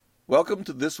Welcome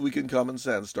to This Week in Common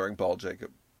Sense, starring Paul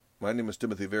Jacob. My name is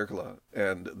Timothy Virkala,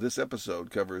 and this episode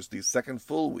covers the second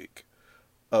full week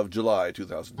of July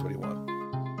 2021.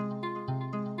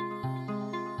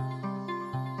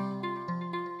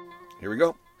 Here we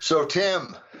go. So,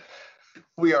 Tim,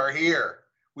 we are here.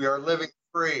 We are living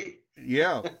free.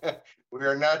 Yeah. We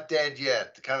are not dead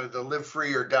yet. Kind of the live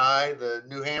free or die, the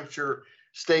New Hampshire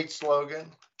state slogan.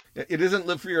 It isn't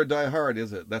live free or die hard,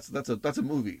 is it? That's a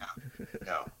movie.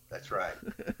 No, that's right.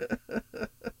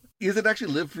 Is it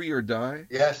actually live free or die?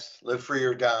 Yes, live free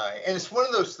or die. And it's one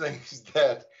of those things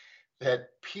that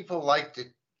people like to,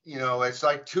 it's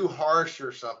like too harsh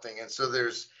or something. And so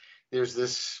there's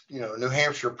this, New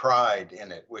Hampshire pride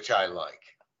in it, which I like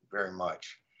very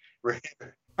much.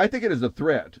 I think it is a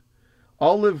threat.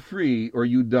 I'll live free or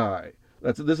you die.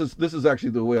 This is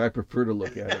actually the way I prefer to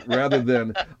look at it, rather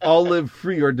than I'll live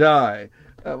free or die.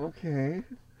 Okay.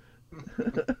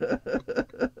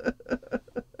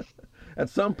 At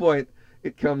some point,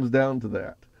 it comes down to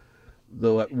that.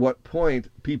 Though at what point,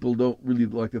 people don't really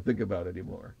like to think about it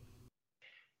anymore.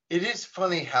 It is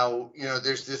funny how,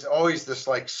 there's always this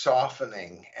like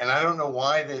softening, and I don't know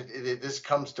why this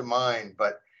comes to mind,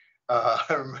 but I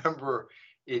remember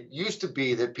it used to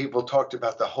be that people talked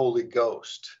about the Holy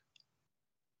Ghost.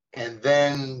 And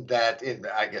then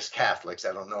I guess Catholics,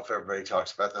 I don't know if everybody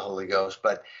talks about the Holy Ghost,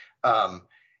 but, and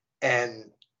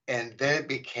then it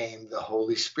became the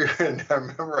Holy Spirit. And I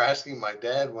remember asking my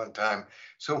dad one time,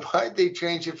 so why'd they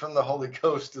change it from the Holy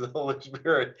Ghost to the Holy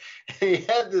Spirit? And he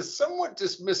had this somewhat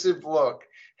dismissive look.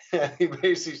 And he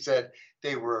basically said,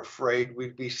 they were afraid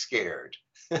we'd be scared.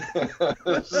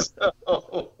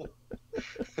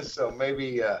 So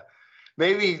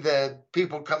maybe the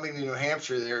people coming to New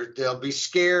Hampshire, they'll be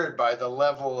scared by the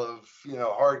level of,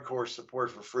 hardcore support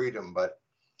for freedom, but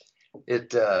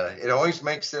it always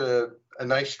makes it a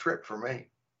nice trip for me.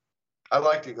 I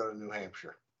like to go to New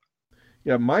Hampshire.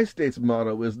 Yeah, my state's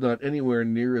motto is not anywhere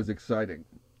near as exciting,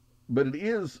 but it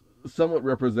is somewhat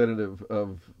representative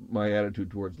of my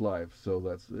attitude towards life.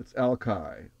 So it's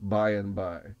Alki, by and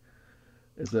by.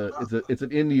 It's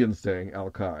an Indian saying,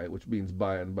 Alki, which means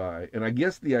by and by. And I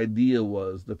guess the idea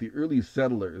was that the early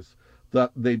settlers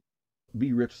thought they'd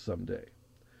be rich someday.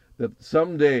 That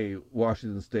someday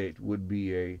Washington State would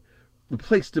be the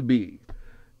place to be.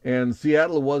 And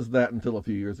Seattle was that until a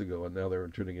few years ago, and now they're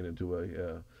turning it into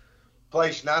a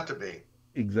place not to be.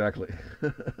 Exactly.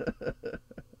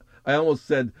 I almost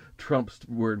said Trump's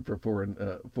word for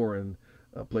foreign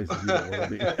places you don't want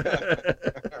to be.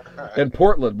 And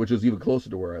Portland, which is even closer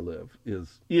to where I live,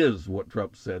 is what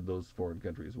Trump said those foreign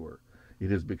countries were.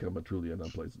 It has become a truly an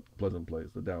unpleasant place.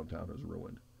 The downtown is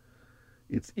ruined.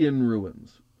 It's in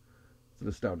ruins. It's an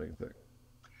astounding thing.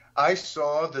 I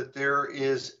saw that there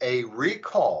is a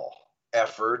recall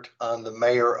effort on the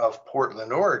mayor of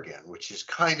Portland, Oregon, which is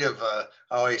kind of I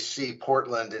always see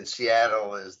Portland and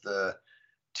Seattle as the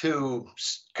two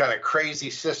kind of crazy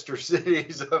sister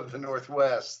cities of the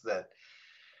Northwest.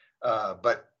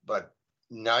 But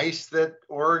nice that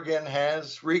Oregon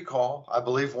has recall. I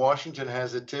believe Washington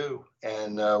has it too,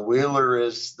 and Wheeler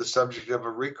is the subject of a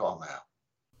recall now.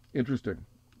 Interesting.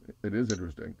 It is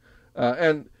interesting,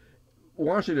 and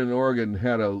Washington and Oregon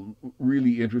had a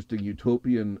really interesting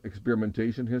utopian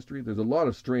experimentation history. There's a lot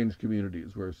of strange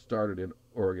communities where it started in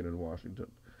Oregon and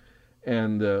Washington.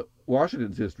 And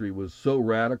Washington's history was so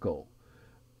radical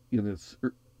in its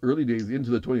early days into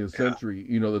the 20th century.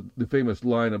 The famous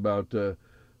line about,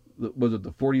 was it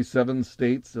the 47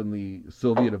 states and the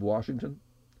Soviet of Washington?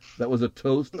 That was a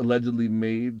toast allegedly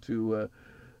made to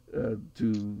the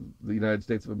United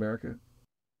States of America.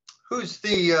 Who's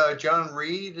the John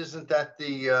Reed? Isn't that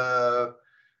the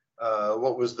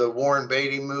what was the Warren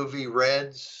Beatty movie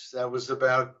Reds? That was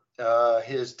about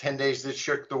his 10 Days That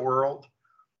Shook the World.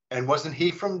 And wasn't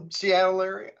he from Seattle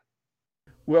area?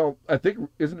 Well, I think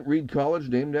isn't Reed College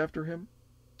named after him?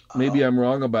 Maybe I'm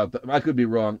wrong about that. I could be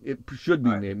wrong. It should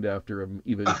be named after him,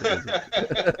 even if it isn't.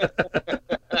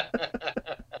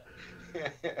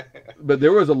 But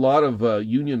there was a lot of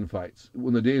union fights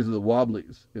in the days of the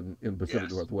Wobblies in Pacific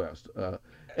Northwest.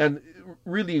 And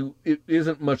really, it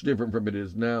isn't much different from it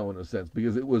is now in a sense,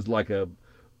 because it was like a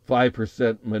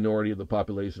 5% minority of the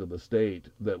population of the state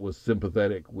that was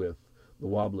sympathetic with the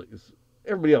Wobblies.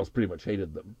 Everybody else pretty much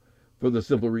hated them for the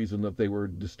simple reason that they were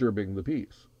disturbing the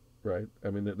peace, right? I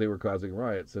mean, they were causing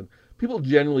riots, and people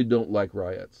generally don't like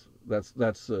riots. That's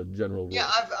a general rule. Yeah,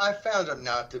 I've found them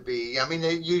not to be. I mean,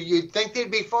 you'd think they'd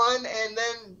be fun, and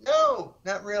then no,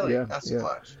 not really, not so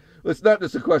much. It's not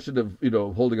just a question of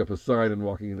holding up a sign and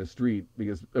walking in the street,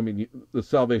 because I mean the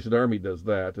Salvation Army does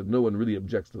that, and no one really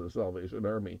objects to the Salvation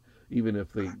Army. even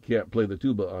if they can't play the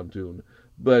tuba on tune.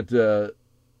 But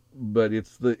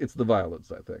it's the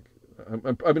violence. I think I'm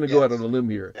going to go out on Yes. a limb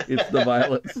here. It's the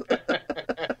violence.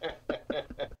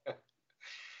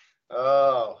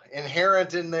 Oh,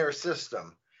 inherent in their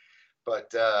system.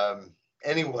 But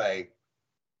anyway,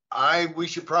 we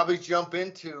should probably jump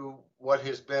into what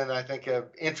has been, I think, an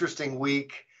interesting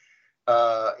week.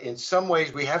 In some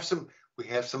ways, we have some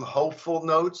hopeful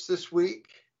notes this week.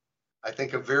 I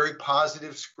think a very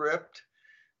positive script,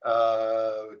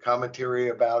 commentary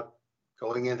about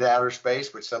going into outer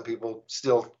space, which some people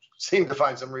still seem to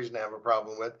find some reason to have a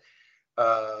problem with.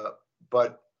 Uh,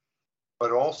 but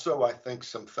but also, I think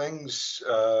some things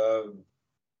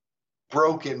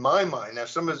broke in my mind. Now,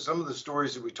 some of the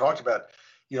stories that we talked about,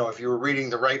 if you were reading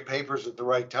the right papers at the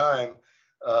right time,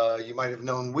 you might have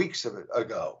known weeks of it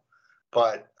ago.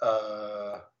 But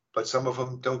some of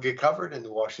them don't get covered in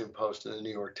the Washington Post and the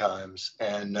New York Times,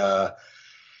 and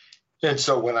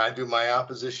so when I do my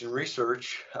opposition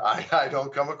research, I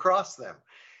don't come across them.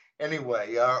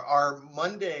 Anyway, our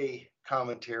Monday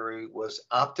commentary was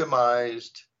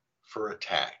optimized for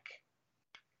attack,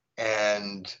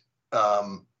 and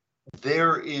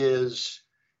there is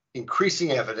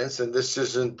increasing evidence, and this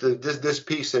isn't this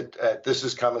piece at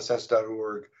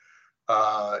thisiscommonsense.org.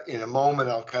 In a moment,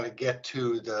 I'll kind of get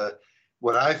to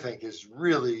what I think is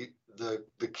really the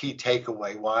key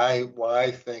takeaway. Why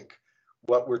I think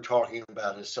what we're talking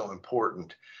about is so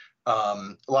important.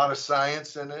 A lot of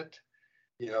science in it.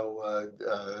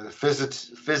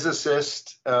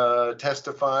 Physicists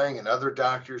testifying and other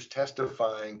doctors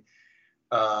testifying,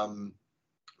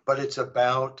 but it's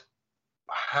about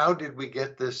how did we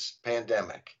get this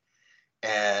pandemic,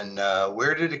 and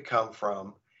where did it come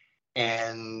from,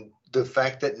 and the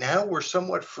fact that now we're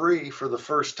somewhat free for the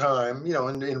first time,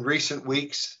 in recent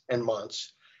weeks and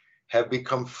months, have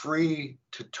become free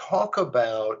to talk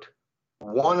about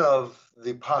one of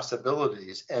the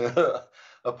possibilities, and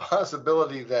a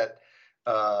possibility that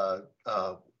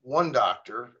one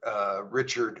doctor,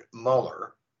 Richard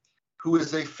Muller, who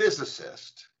is a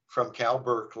physicist from Cal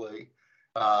Berkeley,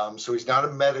 so he's not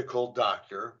a medical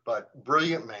doctor, but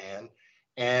brilliant man,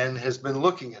 and has been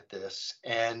looking at this.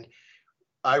 And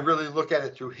I really look at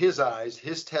it through his eyes,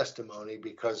 his testimony,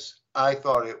 because I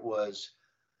thought it was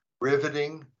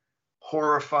riveting,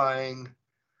 horrifying,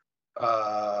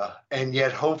 and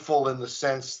yet hopeful, in the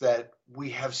sense that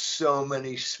we have so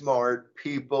many smart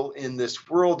people in this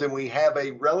world, and we have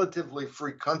a relatively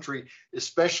free country,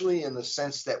 especially in the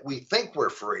sense that we think we're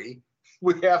free.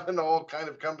 We haven't all kind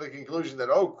of come to the conclusion that,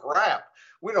 oh crap,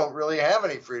 we don't really have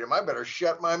any freedom. I better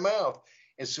shut my mouth.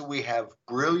 And so we have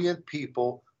brilliant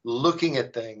people looking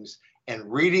at things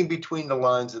and reading between the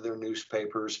lines of their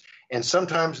newspapers, and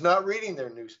sometimes not reading their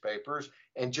newspapers,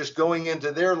 and just going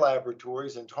into their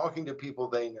laboratories and talking to people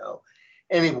they know.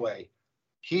 Anyway,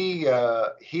 he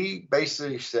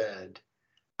basically said,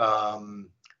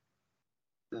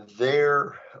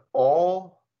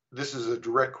 this is a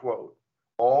direct quote,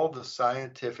 all the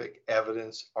scientific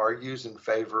evidence argues in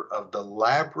favor of the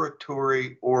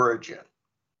laboratory origin.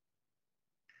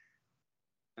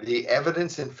 The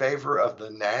evidence in favor of the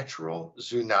natural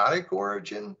zoonotic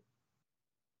origin,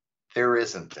 there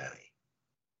isn't any.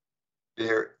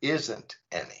 There isn't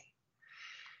any.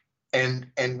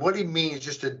 And what he means,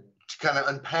 just to kind of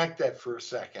unpack that for a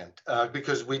second,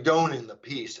 because we don't in the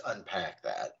piece unpack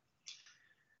that.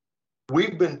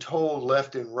 We've been told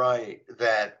left and right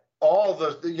that all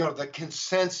the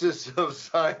consensus of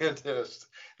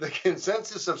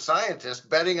scientists,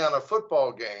 betting on a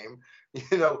football game,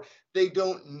 they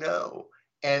don't know.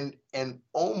 And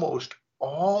almost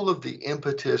all of the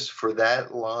impetus for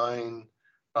that line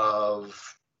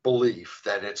of belief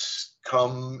that it's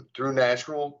come through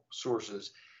natural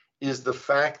sources is the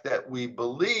fact that we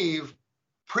believe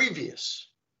previous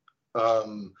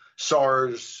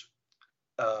SARS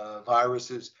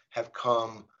viruses have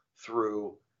come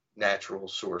through natural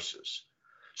sources.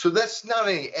 So that's not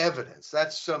any evidence.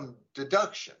 That's some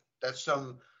deduction. That's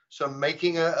some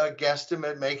making a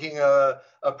guesstimate, making a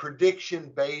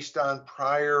prediction based on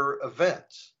prior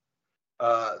events.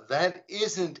 That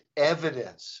isn't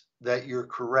evidence that you're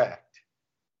correct.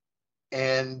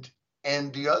 And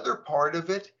the other part of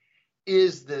it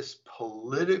is this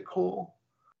political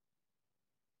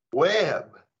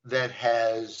web that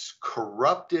has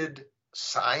corrupted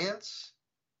science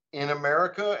in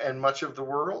America and much of the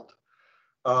world,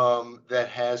 that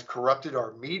has corrupted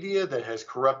our media, that has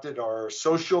corrupted our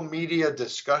social media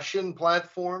discussion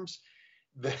platforms,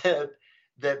 that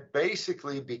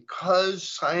basically, because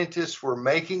scientists were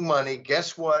making money,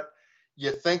 guess what?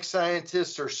 You think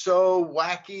scientists are so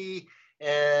wacky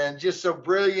and just so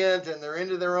brilliant, and they're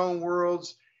into their own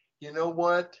worlds. You know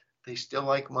what? They still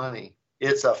like money.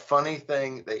 It's a funny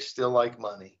thing. They still like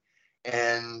money.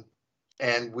 And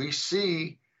we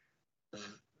see,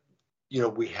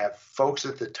 we have folks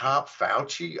at the top,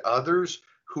 Fauci, others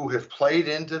who have played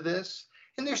into this.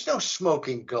 And there's no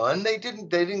smoking gun. They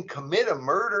didn't commit a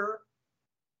murder,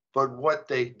 but what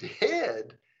they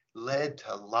did led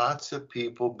to lots of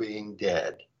people being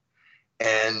dead.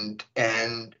 And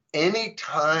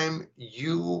anytime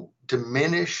you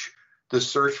diminish the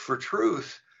search for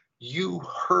truth, you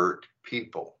hurt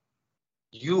people.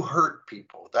 You hurt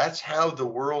people. That's how the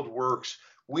world works.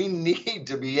 We need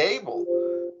to be able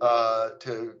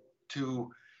to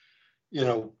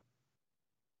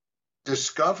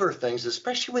discover things,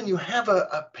 especially when you have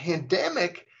a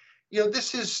pandemic.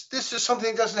 This is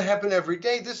something that doesn't happen every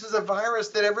day. This is a virus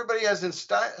that everybody hasn't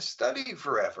studied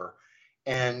forever,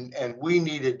 and we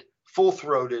needed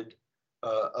full-throated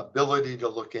ability to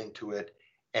look into it,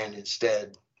 and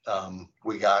instead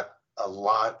we got a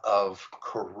lot of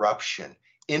corruption,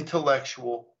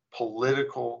 intellectual,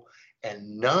 political,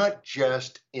 and not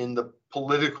just in the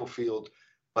political field,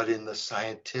 but in the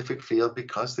scientific field,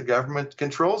 because the government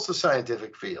controls the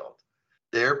scientific field.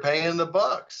 They're paying the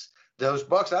bucks. Those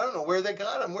bucks, I don't know where they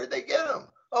got them. Where'd they get them?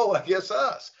 Oh, I guess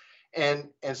us. And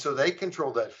so they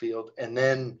control that field. And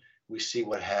then we see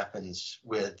what happens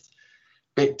with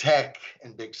big tech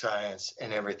and big science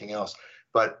and everything else.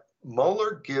 But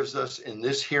Mueller gives us in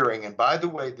this hearing, and by the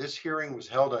way, this hearing was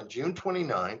held on June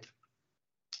 29th,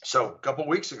 so a couple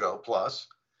weeks ago plus,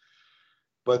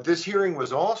 but this hearing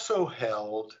was also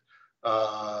held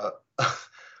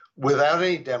without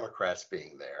any Democrats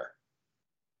being there.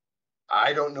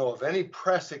 I don't know of any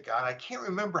press it got. I can't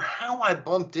remember how I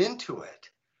bumped into it.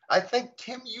 I think,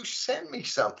 Tim, you sent me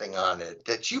something on it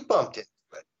that you bumped into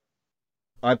it.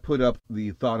 I put up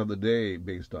the thought of the day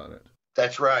based on it.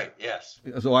 That's right, yes.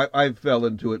 So I fell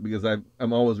into it because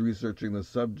I'm always researching the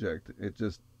subject. It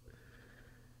just,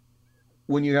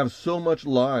 when you have so much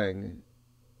lying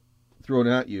thrown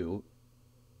at you,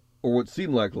 or what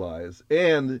seem like lies,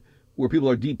 and where people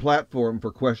are deplatformed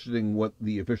for questioning what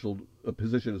the official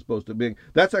position is supposed to be,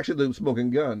 that's actually the smoking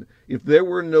gun. If there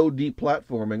were no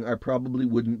deplatforming, I probably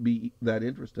wouldn't be that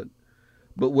interested.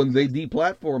 But when they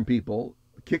deplatform people,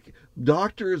 kick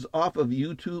doctors off of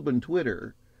YouTube and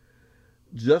Twitter,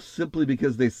 just simply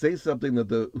because they say something that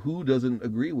the WHO doesn't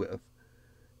agree with,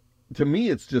 to me,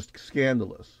 it's just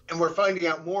scandalous. And we're finding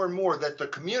out more and more that the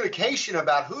communication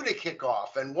about who to kick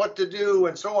off and what to do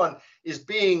and so on is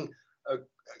being,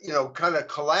 kind of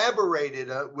collaborated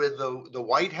with the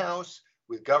White House,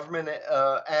 with government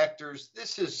actors.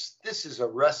 This is a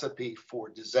recipe for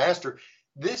disaster.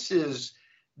 This is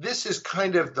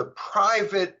kind of the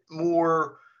private,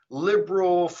 more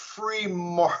liberal, free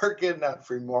market, not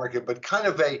free market, but kind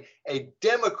of a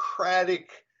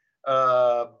democratic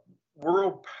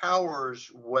world powers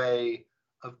way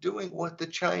of doing what the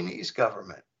Chinese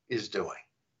government is doing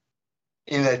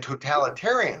in a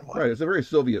totalitarian way. Right, it's a very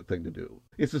Soviet thing to do.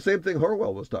 It's the same thing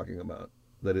Orwell was talking about.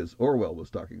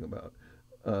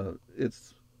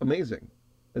 It's amazing.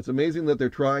 It's amazing that they're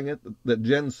trying it, that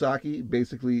Jen Psaki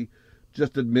basically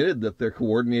just admitted that they're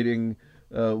coordinating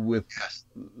with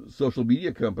social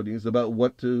media companies about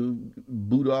what to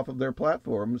boot off of their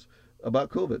platforms about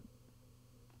COVID.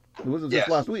 It was just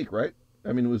last week, right?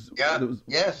 I mean, it was.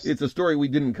 Yes. It's a story we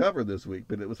didn't cover this week,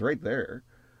 but it was right there.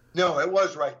 No, it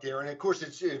was right there, and of course,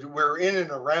 we're in and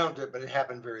around it, but it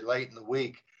happened very late in the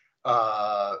week.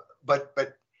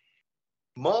 But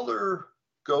Mueller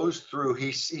goes through.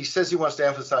 He says he wants to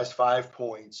emphasize 5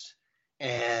 points,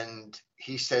 and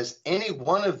he says any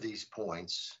one of these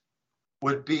points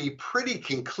would be pretty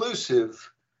conclusive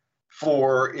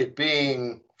for it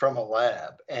being from a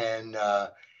lab, and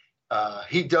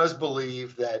he does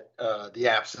believe that the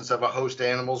absence of a host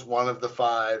animal is one of the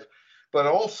 5, but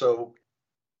also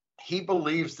he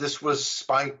believes this was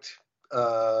spiked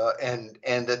and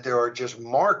that there are just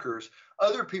markers.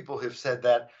 Other people have said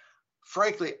that.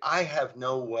 Frankly, I have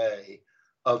no way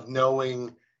of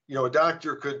knowing. A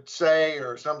doctor could say,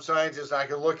 or some scientists, I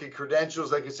could look at credentials,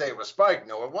 they could say it was spiked.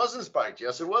 No, it wasn't spiked.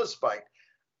 Yes, it was spiked.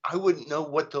 I wouldn't know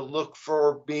what to look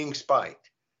for being spiked.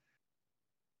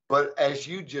 But as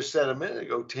you just said a minute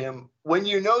ago, Tim, when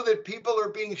you know that people are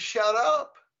being shut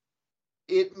up,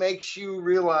 it makes you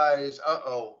realize,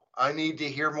 I need to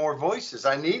hear more voices.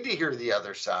 I need to hear the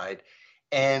other side.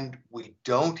 And we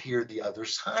don't hear the other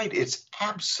side. It's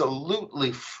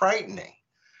absolutely frightening.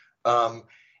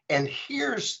 And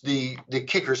here's the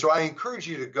kicker. So I encourage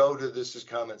you to go to This Is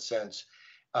Common Sense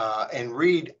and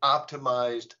read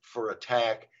Optimized for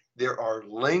Attack. There are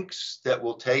links that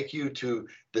will take you to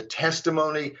the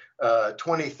testimony,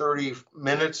 20, 30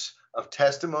 minutes of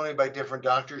testimony by different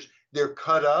doctors. They're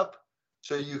cut up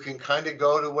so you can kind of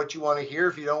go to what you want to hear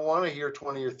if you don't want to hear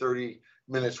 20 or 30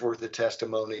 minutes worth of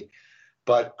testimony.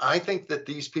 But I think that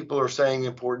these people are saying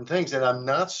important things. And I'm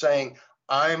not saying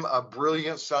I'm a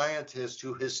brilliant scientist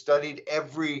who has studied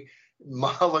every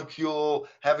molecule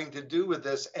having to do with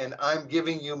this, and I'm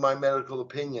giving you my medical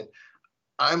opinion.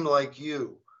 I'm like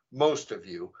you, most of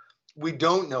you. We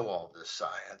don't know all this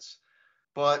science,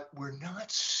 but we're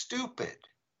not stupid.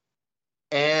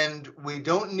 And we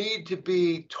don't need to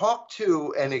be talked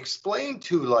to and explained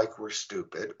to like we're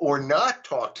stupid, or not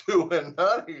talked to and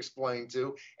not explained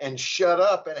to, and shut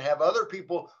up and have other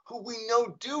people who we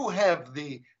know do have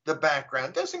the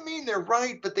background. Doesn't mean they're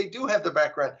right, but they do have the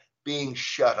background, being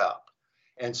shut up.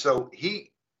 And so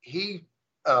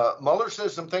Mueller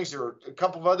says some things. There are a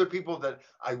couple of other people that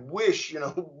I wish,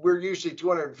 we're usually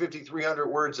 250, 300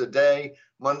 words a day,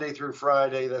 Monday through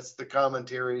Friday. That's the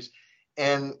commentaries.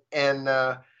 And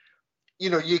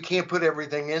you can't put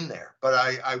everything in there, but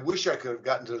I wish I could have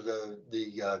gotten to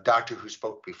the doctor who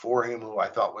spoke before him, who I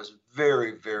thought was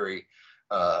very, very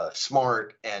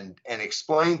smart and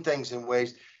explained things in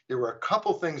ways. There were a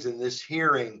couple things in this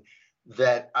hearing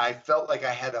that I felt like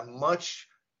I had a much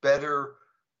better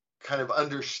kind of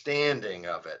understanding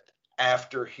of it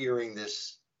after hearing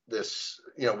this,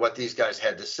 what these guys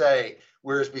had to say.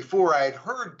 Whereas before I had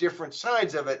heard different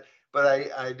sides of it,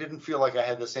 but I didn't feel like I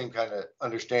had the same kind of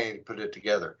understanding to put it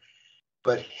together.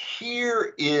 But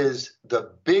here is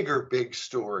the big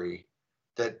story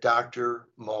that Dr.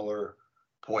 Mueller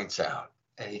points out.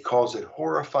 And he calls it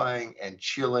horrifying and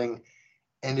chilling,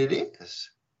 and it is.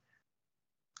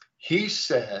 He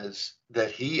says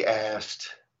that he asked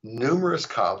numerous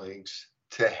colleagues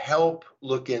to help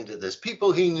look into this.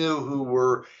 People he knew who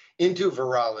were into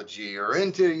virology or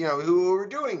into, who were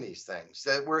doing these things,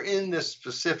 that were in this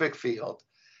specific field,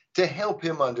 to help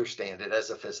him understand it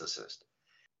as a physicist.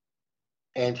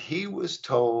 And he was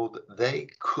told they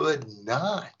could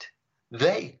not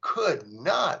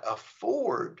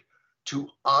afford to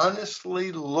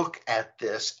honestly look at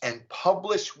this and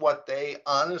publish what they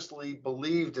honestly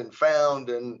believed and found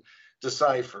and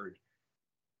deciphered,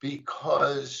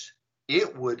 because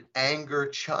it would anger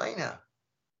China.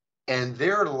 And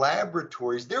their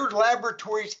laboratories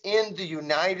in the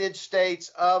United States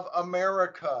of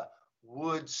America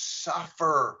would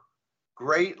suffer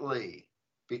greatly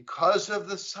because of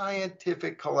the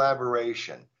scientific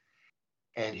collaboration.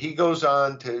 And he goes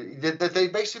on to, that they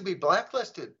basically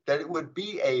blacklisted, that it would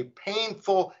be a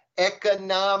painful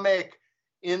economic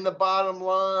in the bottom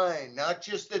line, not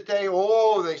just that they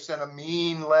sent a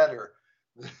mean letter.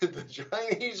 The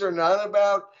Chinese are not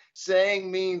about saying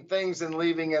mean things and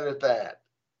leaving it at that.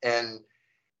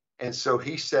 And so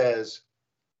he says,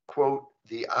 quote,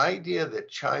 the idea that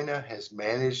China has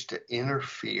managed to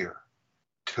interfere,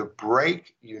 to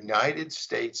break United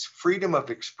States freedom of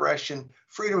expression,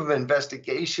 freedom of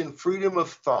investigation, freedom of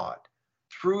thought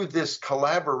through this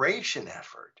collaboration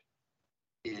effort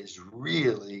is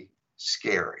really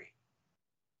scary.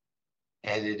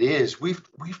 And it is. We've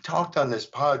talked on this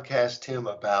podcast, Tim,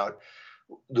 about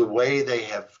the way they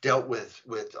have dealt with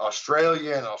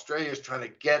Australia, and Australia is trying to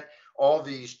get all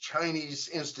these Chinese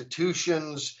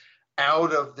institutions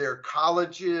out of their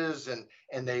colleges,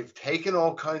 and they've taken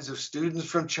all kinds of students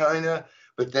from China.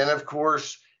 But then, of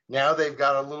course, now they've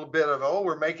got a little bit of,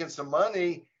 we're making some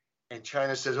money. And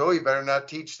China says, you better not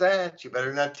teach that. You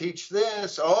better not teach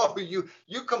this.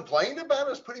 You complained about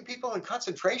us putting people in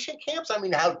concentration camps? I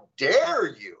mean, how dare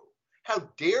you? How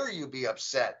dare you be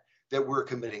upset that we're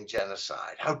committing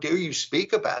genocide? How dare you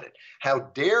speak about it? How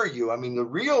dare you? I mean, the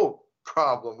real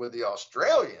problem with the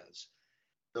Australians,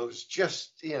 those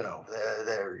just,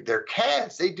 they're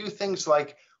cats. They do things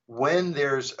like, when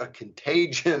there's a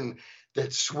contagion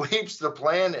that sweeps the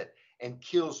planet and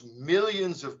kills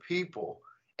millions of people,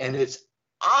 and it's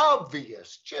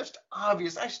obvious, just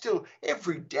obvious. I still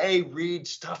every day read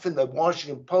stuff in the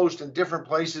Washington Post and different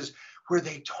places where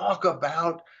they talk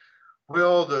about,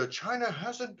 the China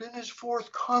hasn't been as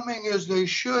forthcoming as they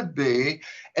should be.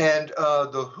 And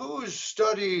the WHO's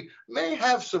study may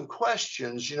have some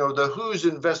questions. The WHO's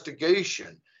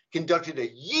investigation, conducted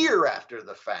a year after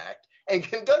the fact, and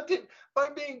conducted by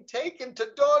being taken to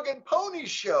dog and pony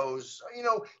shows.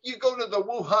 You go to the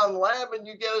Wuhan lab and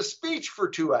you get a speech for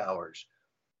 2 hours.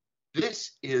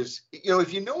 This is,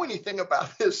 if you know anything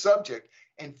about this subject,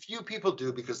 and few people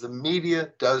do because the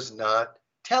media does not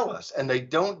tell us, and they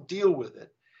don't deal with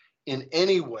it in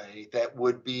any way that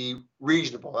would be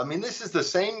reasonable. I mean, this is the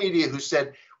same media who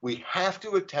said we have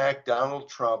to attack Donald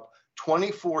Trump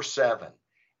 24/7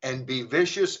 and be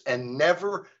vicious and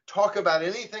never talk about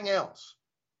anything else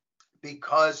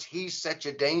because he's such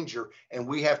a danger and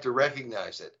we have to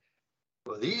recognize it.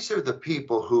 Well, these are the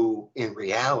people who, in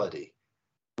reality,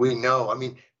 we know, I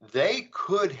mean, they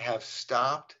could have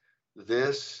stopped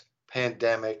this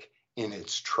pandemic in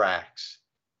its tracks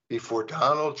before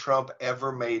Donald Trump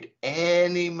ever made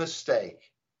any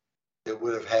mistake that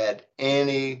would have had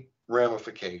any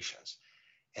ramifications.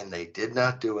 And they did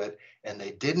not do it. And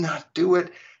they did not do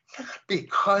it not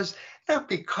because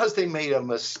they made a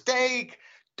mistake.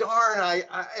 Darn,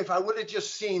 if I would have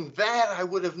just seen that, I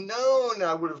would have known.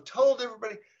 I would have told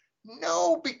everybody.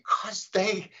 No, because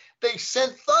they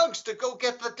sent thugs to go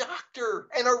get the doctor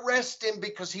and arrest him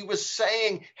because he was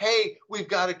saying, hey, we've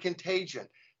got a contagion.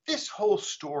 This whole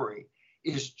story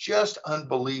is just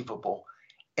unbelievable.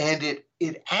 And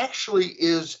it actually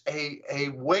is a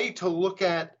way to look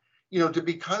at, to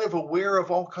be kind of aware of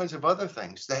all kinds of other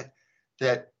things that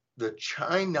the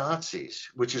China Nazis,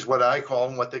 which is what I call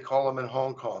them, what they call them in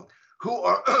Hong Kong, who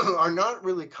are not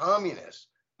really communists,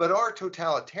 but are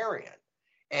totalitarian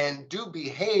and do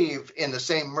behave in the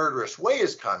same murderous way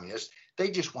as communists. They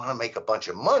just want to make a bunch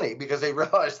of money because they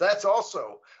realize that's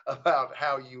also about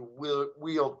how you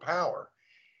wield power.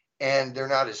 And they're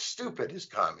not as stupid as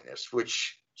communists,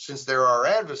 which, since they're our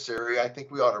adversary, I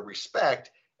think we ought to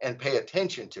respect and pay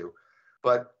attention to.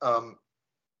 But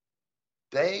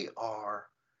they are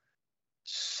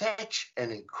such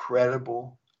an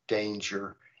incredible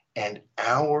danger, and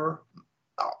our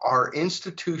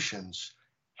institutions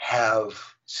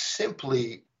have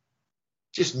simply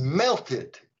just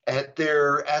melted at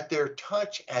their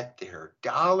touch, at their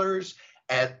dollars,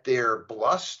 at their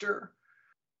bluster,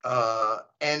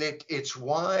 and it's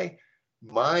why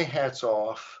my hat's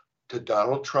off to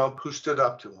Donald Trump, who stood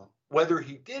up to him. Whether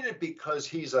he did it because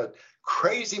he's a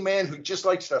crazy man who just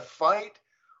likes to fight,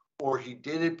 or he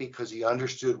did it because he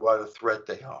understood what a threat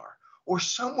they are, or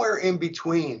somewhere in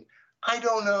between, I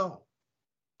don't know.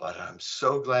 But I'm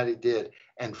so glad he did.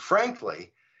 And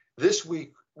frankly, this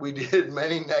week we did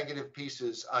many negative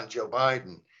pieces on Joe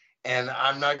Biden, and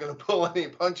I'm not going to pull any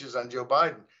punches on Joe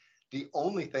Biden. The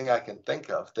only thing I can think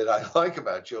of that I like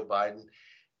about Joe Biden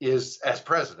is, as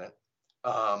president,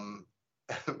 or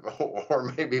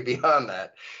maybe beyond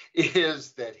that,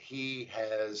 is that he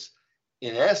has,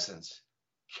 in essence,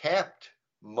 kept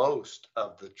most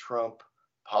of the Trump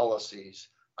policies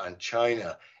on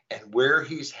China. And where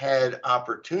he's had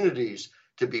opportunities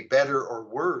to be better or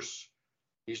worse,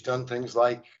 he's done things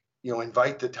like,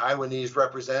 invite the Taiwanese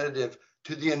representative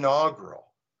to the inaugural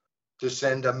to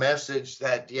send a message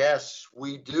that, yes,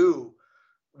 we do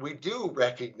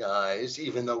recognize,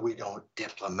 even though we don't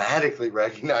diplomatically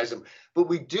recognize them, but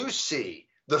we do see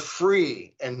the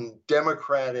free and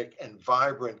democratic and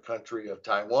vibrant country of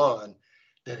Taiwan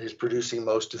that is producing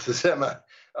most of the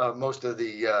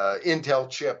Intel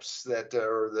chips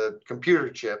or the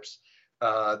computer chips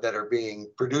that are being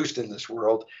produced in this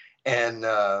world, and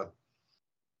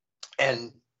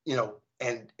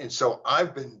so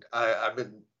I've been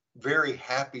very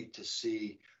happy to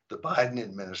see the Biden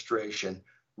administration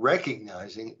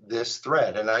recognizing this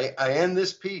threat. And I end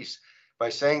this piece by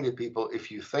saying to people,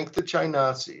 if you think the China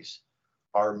Nazis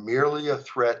are merely a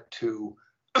threat to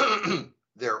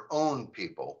their own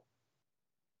people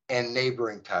and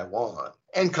neighboring Taiwan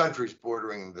and countries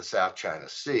bordering the South China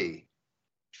Sea,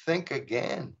 think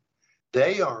again.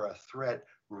 They are a threat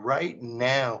right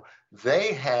now.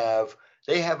 They have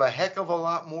a heck of a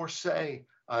lot more say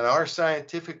on our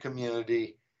scientific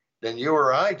community than you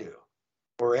or I do,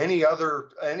 or any other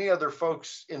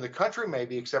folks in the country,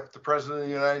 maybe, except the President of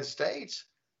the United States.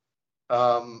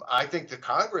 I think the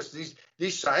Congress,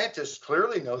 these scientists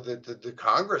clearly know that the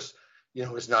Congress,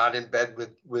 is not in bed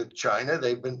with China.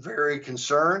 They've been very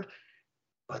concerned,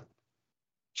 but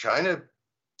China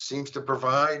seems to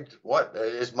provide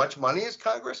as much money as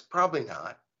Congress? Probably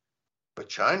not. But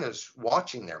China's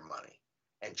watching their money,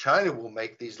 and China will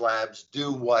make these labs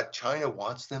do what China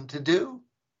wants them to do.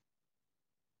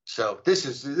 So this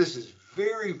is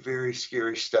very, very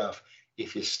scary stuff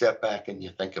if you step back and you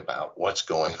think about what's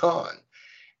going on.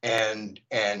 And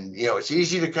it's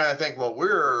easy to kind of think, well,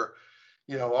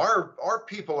 our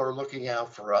people are looking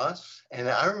out for us. And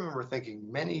I remember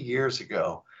thinking many years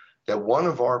ago that one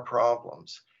of our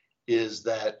problems is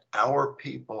that our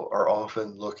people are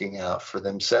often looking out for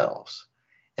themselves.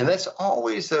 And that's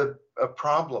always a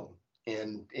problem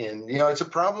it's a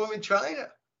problem in China,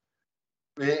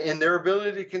 in their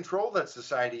ability to control that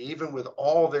society, even with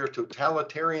all their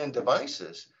totalitarian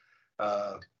devices.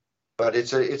 But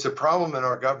it's a problem in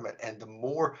our government. And the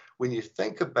more, when you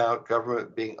think about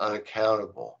government being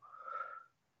unaccountable,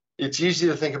 It's easy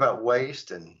to think about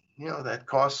waste and, that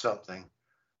costs something.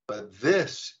 But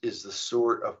this is the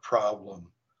sort of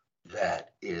problem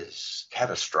that is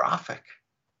catastrophic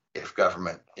if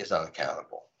government is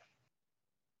unaccountable.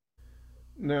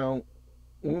 Now,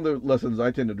 one of the lessons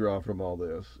I tend to draw from all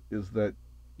this is that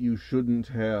you shouldn't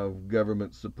have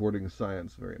government supporting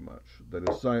science very much. That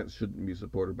is, science shouldn't be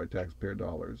supported by taxpayer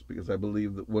dollars, because I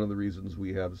believe that one of the reasons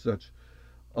we have such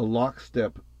a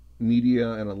lockstep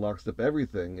media and a lockstep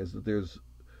everything is that there's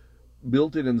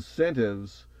built-in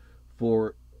incentives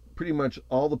for pretty much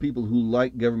all the people who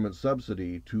like government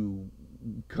subsidy to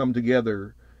come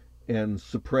together and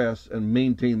suppress and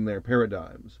maintain their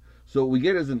paradigms. So what we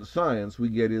get isn't science, we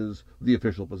get is the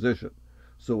official position.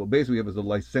 So what basically we have is a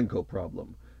Lysenko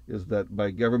problem, is that by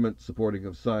government supporting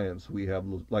of science, we have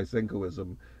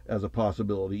Lysenkoism as a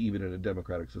possibility even in a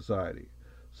democratic society.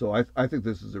 So I think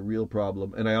this is a real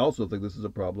problem, and I also think this is a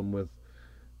problem with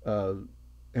uh,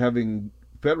 having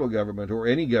federal government or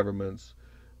any governments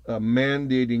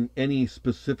mandating any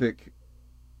specific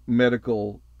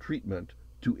medical treatment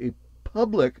to a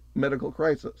public medical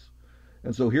crisis.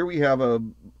 And so here we have a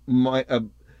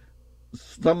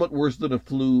somewhat worse than a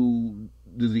flu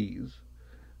disease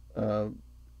uh,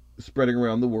 spreading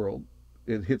around the world.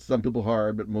 It hits some people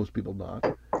hard, but most people not.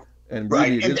 And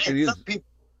really, Right. it is.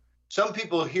 Some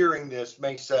people hearing this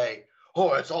may say,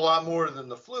 oh, it's a lot more than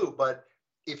the flu. But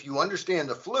if you understand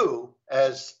the flu,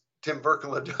 as Tim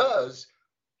Berkala does,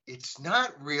 it's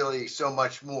not really so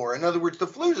much more. In other words, the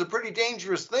flu is a pretty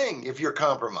dangerous thing if you're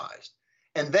compromised.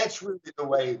 And that's really the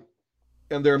way.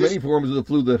 And there are many forms of the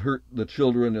flu that hurt the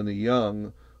children and the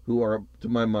young, who are, to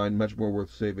my mind, much more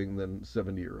worth saving than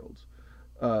 70-year-olds.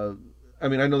 Uh, I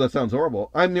mean, I know that sounds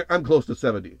horrible. I'm close to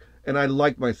 70, and I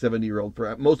like my 70-year-old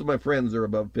friend. Most of my friends are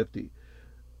above 50,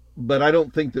 but I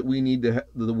don't think that we need to.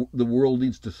 The world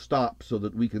needs to stop so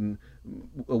that we can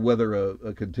weather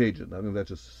a contagion. I think that's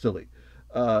just silly,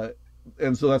 uh,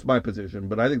 and so that's my position.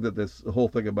 But I think that this whole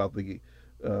thing about the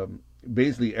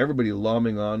basically everybody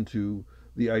lomming on to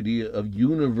the idea of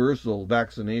universal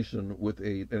vaccination with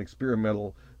an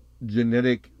experimental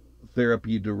genetic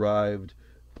therapy derived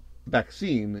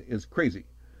vaccine is crazy.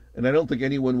 And I don't think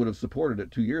anyone would have supported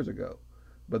it 2 years ago.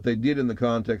 But they did in the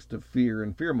context of fear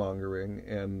and fear mongering.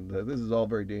 And this is all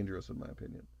very dangerous, in my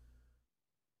opinion.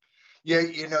 Yeah,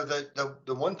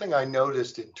 the one thing I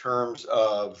noticed in terms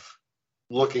of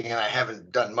looking, and I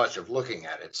haven't done much of looking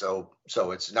at it, so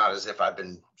it's not as if I've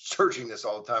been searching this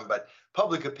all the time, but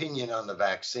public opinion on the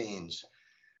vaccines,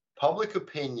 public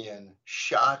opinion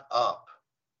shot up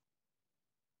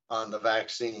on the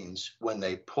vaccines when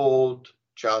they pulled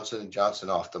Johnson and Johnson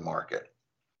off the market.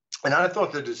 And I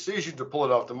thought the decision to pull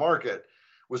it off the market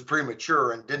was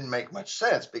premature and didn't make much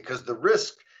sense because the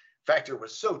risk factor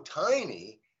was so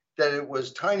tiny that it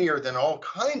was tinier than all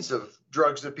kinds of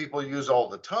drugs that people use all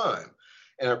the time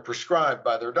and are prescribed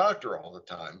by their doctor all the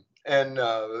time. And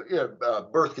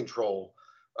birth control,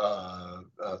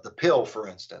 the pill, for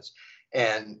instance.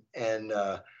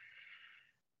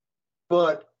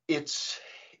 But it's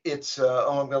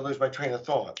I'm going to lose my train of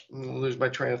thought.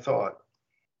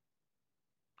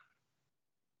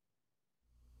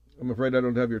 I'm afraid I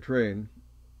don't have your train.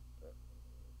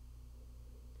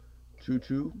 Choo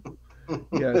choo?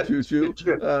 Yeah, choo choo.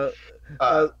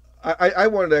 I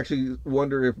wanted to actually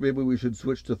wonder if maybe we should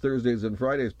switch to Thursdays and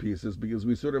Fridays pieces because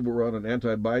we sort of were on an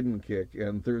anti-Biden kick,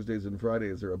 and Thursdays and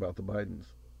Fridays are about the Bidens.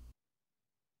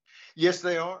 Yes,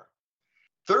 they are.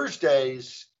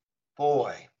 Thursdays,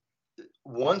 boy,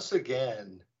 once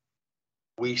again,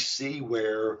 we see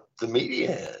where the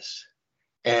media is.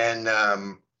 And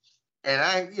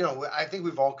I think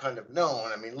we've all kind of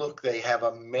known. I mean, look, they have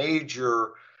a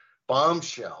major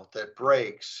bombshell that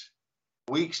breaks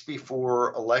weeks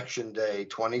before Election Day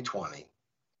 2020.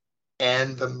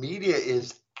 And the media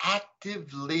is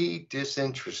actively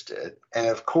disinterested. And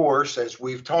of course, as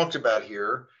we've talked about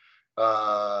here,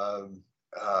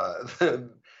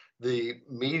 the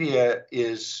media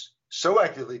is so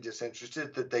actively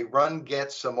disinterested that they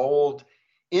get some old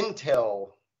intel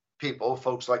people,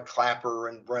 folks like Clapper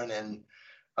and Brennan.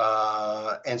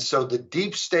 And so the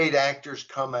deep state actors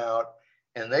come out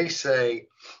and they say,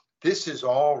 this is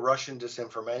all Russian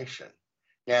disinformation.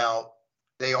 Now,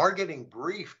 they are getting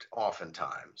briefed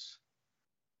oftentimes.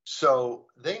 So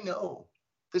they know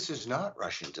this is not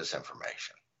Russian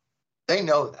disinformation. They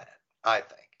know that, I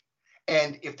think.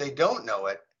 And if they don't know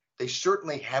it, they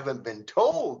certainly haven't been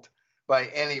told by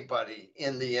anybody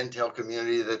in the intel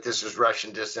community that this is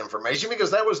Russian disinformation,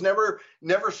 because that was never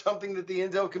something that the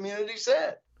intel community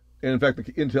said. And in fact,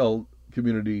 the intel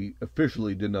community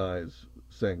officially denies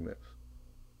saying this.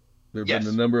 There have been a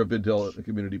Yes. number of Intel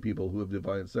community people who have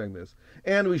defined saying this.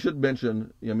 And we should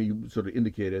mention, I mean, you sort of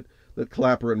indicated that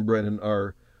Clapper and Brennan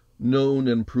are known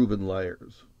and proven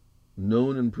liars.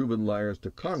 Known and proven liars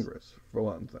to Congress, for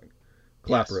one thing.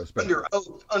 Clapper Yes, especially.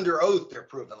 under oath, they're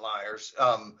proven liars.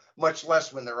 Much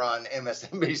less when they're on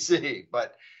MSNBC.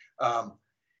 But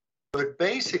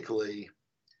basically,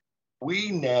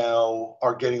 we now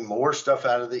are getting more stuff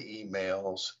out of the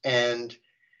emails, and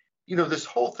this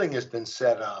whole thing has been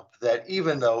set up that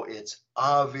even though it's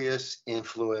obvious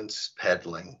influence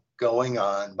peddling going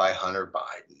on by Hunter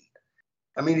Biden,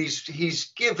 I mean,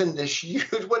 he's given this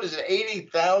huge, what is it,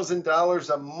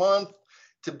 $80,000 a month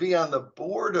to be on the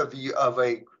board of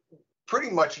a pretty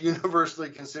much universally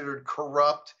considered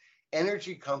corrupt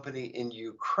energy company in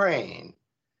Ukraine,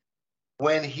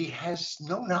 when he has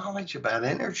no knowledge about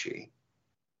energy.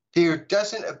 There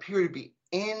doesn't appear to be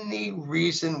any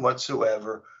reason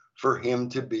whatsoever for him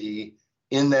to be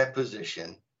in that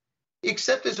position,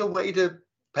 except as a way to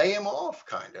pay him off,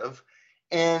 kind of.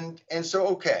 And so,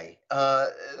 okay,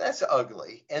 that's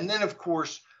ugly. And then, of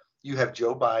course, you have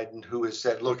Joe Biden, who has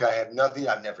said, look, I have nothing.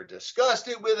 I've never discussed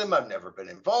it with him. I've never been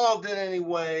involved in any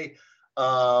way.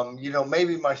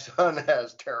 Maybe my son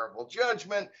has terrible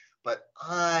judgment, but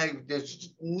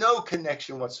there's no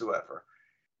connection whatsoever.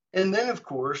 And then, of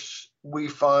course, we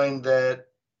find that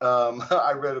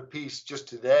I read a piece just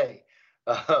today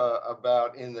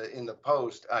about in the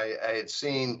Post. I had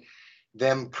seen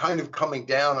them kind of coming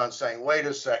down on saying, wait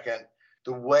a second,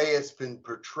 the way it's been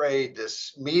portrayed,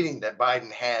 this meeting that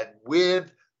Biden had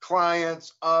with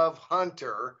clients of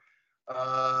Hunter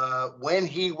when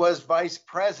he was vice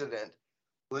president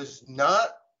was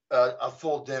not a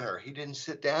full dinner. He didn't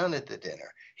sit down at the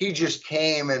dinner. He just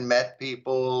came and met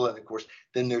people. And of course,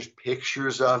 then there's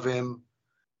pictures of him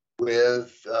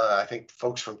with, I think,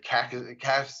 folks from I'm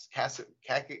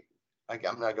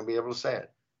not going to be able to say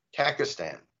it.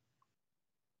 Kakistan.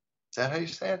 Is that how you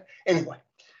say it? Anyway,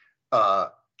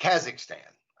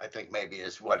 Kazakhstan, I think maybe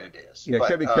is what it is. Yeah, it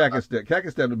can't be Kakistan.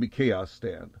 Kakistan would be Chaos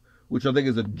Stand, which I think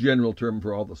is a general term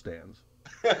for all the stands.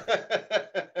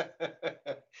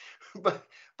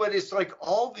 But it's like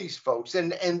all these folks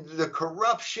and the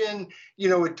corruption,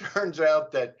 it turns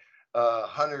out that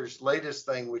Hunter's latest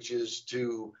thing, which is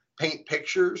to paint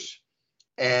pictures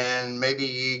and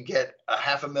maybe get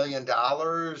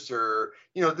 $500,000 or,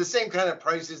 the same kind of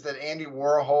prices that Andy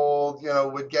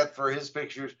Warhol, would get for his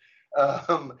pictures.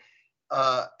 And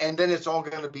then it's all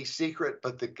going to be secret.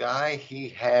 But the guy he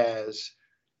has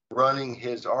running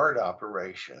his art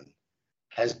operation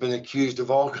has been accused of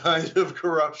all kinds of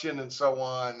corruption and so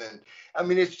on. And I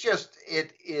mean,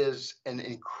 it is an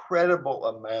incredible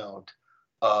amount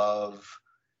of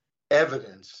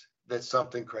evidence that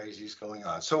something crazy is going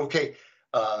on. So, okay,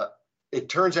 it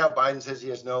turns out Biden says he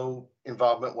has no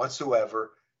involvement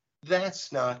whatsoever.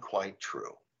 That's not quite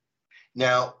true.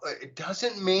 Now, it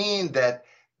doesn't mean that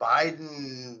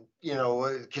Biden,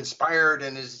 conspired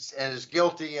and is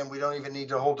guilty and we don't even need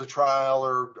to hold a trial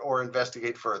or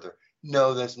investigate further.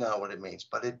 No, that's not what it means.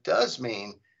 But it does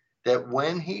mean that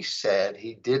when he said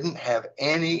he didn't have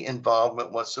any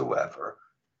involvement whatsoever,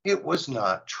 it was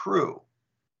not true.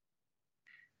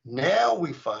 Now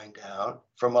we find out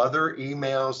from other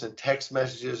emails and text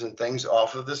messages and things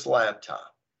off of this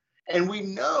laptop. And we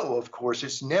know, of course,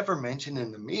 it's never mentioned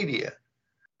in the media,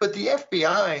 but the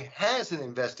FBI has an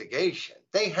investigation.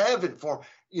 They have informed,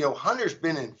 Hunter's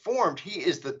been informed he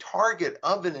is the target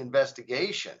of an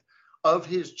investigation of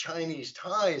his Chinese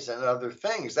ties and other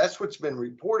things. That's what's been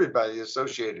reported by the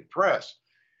Associated Press.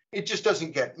 It just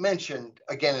doesn't get mentioned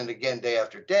again and again, day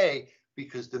after day,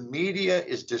 because the media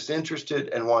is disinterested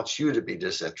and wants you to be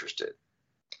disinterested.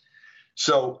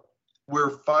 So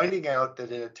we're finding out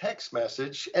that in a text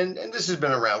message, and this has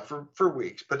been around for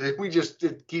weeks, but it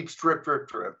keeps drip,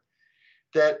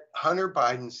 that Hunter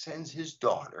Biden sends his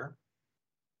daughter.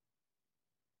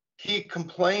 He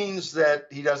complains that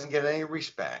he doesn't get any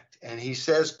respect, and he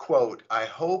says, quote, I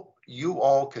hope you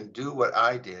all can do what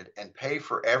I did and pay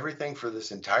for everything for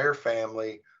this entire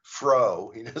family,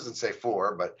 he doesn't say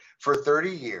but for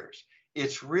 30 years.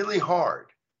 It's really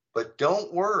hard, but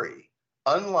don't worry.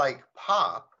 Unlike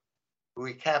Pop, who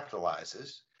he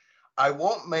capitalizes, I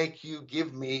won't make you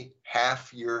give me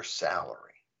half your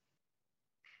salary.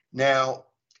 Now,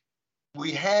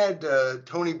 we had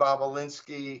Tony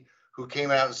Bobolinsky, who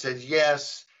came out and said,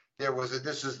 yes,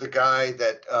 this is the guy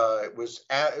that it was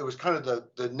kind of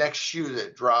the next shoe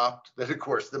that dropped, that of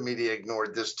course the media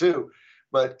ignored this too,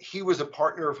 but he was a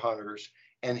partner of Hunter's,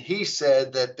 and he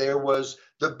said that there was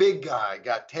the big guy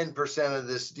got 10% of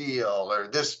this deal or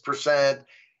this percent,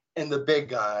 and the big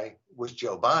guy was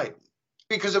Joe Biden.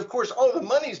 because of course all the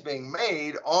money's being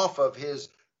made off of his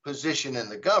position in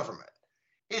the government.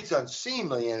 It's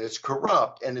unseemly and it's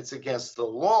corrupt and it's against the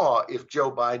law if Joe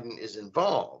Biden is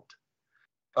involved.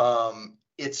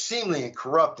 It's seemly and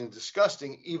corrupt and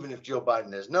disgusting even if Joe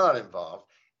Biden is not involved.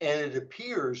 And it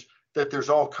appears that there's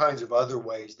all kinds of other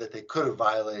ways that they could have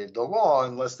violated the law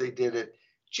unless they did it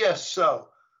just so.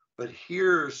 But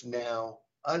here's now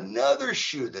another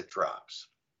shoe that drops.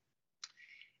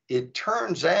 It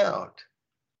turns out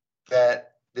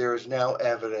that there is now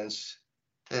evidence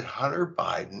that Hunter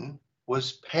Biden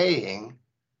was paying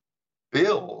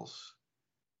bills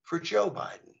for Joe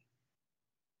Biden.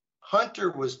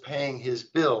 Hunter was paying his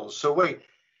bills. So wait,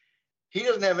 he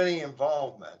doesn't have any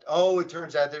involvement. Oh, it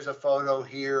turns out there's a photo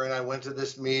here, and I went to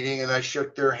this meeting and I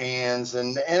shook their hands.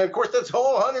 And of course, that's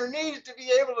all Hunter needs to be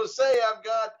able to say,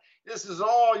 this is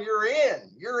all you're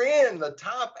in the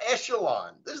top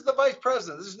echelon. This is the vice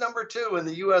president. This is number 2 in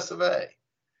the US of A.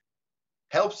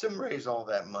 Helps him raise all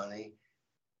that money.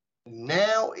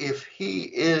 Now, if he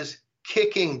is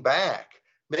kicking back,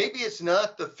 maybe it's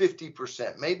not the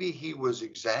 50%. Maybe he was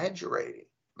exaggerating.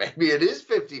 Maybe it is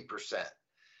 50%.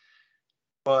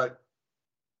 But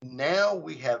now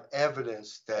we have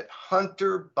evidence that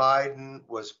Hunter Biden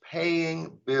was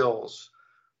paying bills,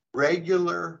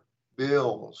 regular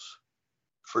bills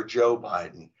for Joe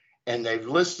Biden. And they've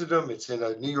listed them. It's in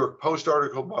a New York Post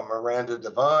article by Miranda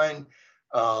Devine.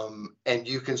 And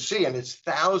you can see, and it's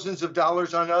thousands of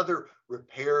dollars on other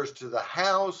repairs to the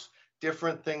house,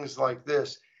 different things like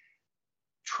this.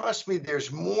 Trust me,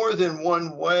 there's more than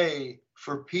one way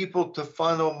for people to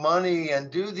funnel money and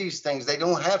do these things. They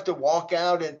don't have to walk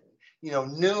out at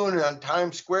noon on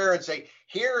Times Square and say,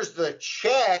 here's the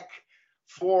check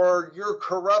for your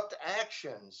corrupt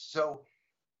actions. So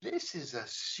this is a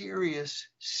serious,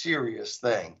 serious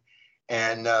thing.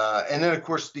 And then, of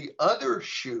course, the other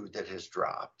shoe that has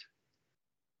dropped,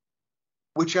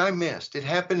 which I missed. It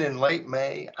happened in late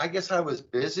May. I guess I was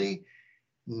busy.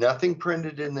 Nothing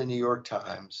printed in the New York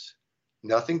Times.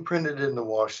 Nothing printed in the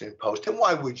Washington Post. And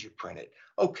why would you print it?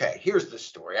 Okay, here's the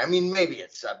story. I mean, maybe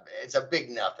it's a big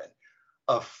nothing.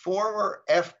 A former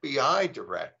FBI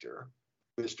director,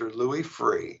 Mr. Louis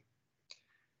Freeh,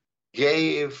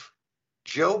 gave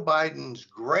Joe Biden's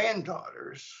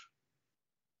granddaughters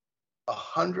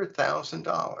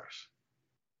 $100,000.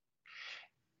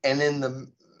 And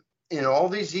in all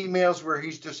these emails where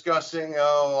he's discussing,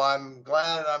 I'm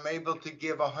glad I'm able to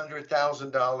give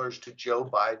 $100,000 to Joe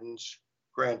Biden's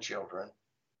grandchildren.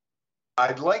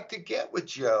 I'd like to get with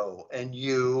Joe and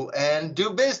you and do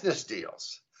business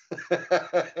deals.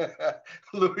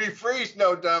 Louis Freeh's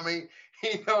no dummy.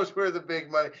 He knows where the big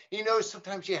money. He knows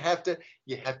sometimes you have to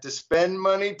spend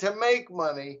money to make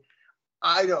money.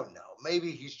 I don't know.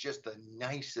 Maybe he's just the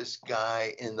nicest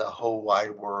guy in the whole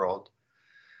wide world.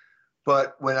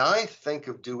 But when I think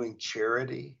of doing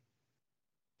charity,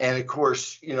 and of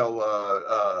course,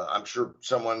 I'm sure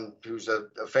someone who's a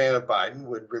fan of Biden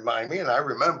would remind me, and I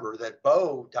remember that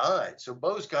Beau died. So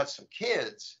Beau's got some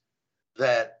kids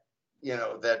that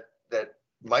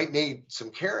might need some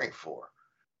caring for.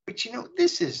 But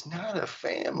this is not a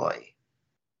family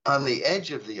on the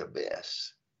edge of the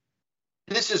abyss.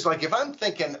 This is like if I'm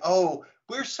thinking,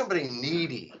 where's somebody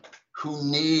needy who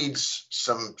needs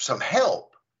some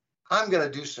help? I'm going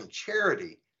to do some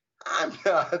charity. I'm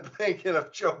not thinking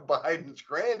of Joe Biden's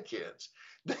grandkids.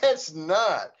 That's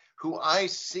not who I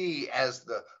see as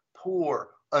the poor,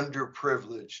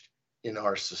 underprivileged in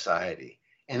our society.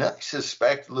 And I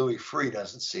suspect Louis Freeh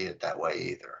doesn't see it that way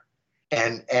either.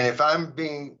 And if I'm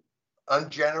being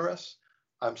ungenerous,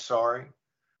 I'm sorry.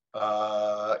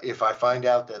 If I find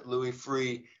out that Louis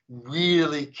Freeh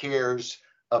really cares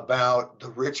about the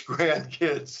rich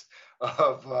grandkids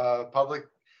of public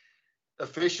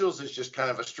officials, is just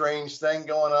kind of a strange thing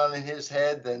going on in his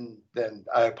head, then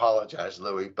I apologize,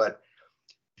 Louis. But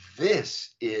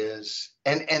this is,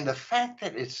 and the fact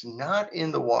that it's not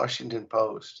in the Washington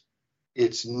Post,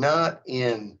 it's not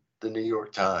in the New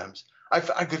York Times, I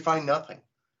could find nothing.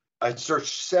 I'd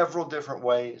searched several different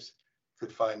ways,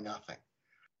 could find nothing.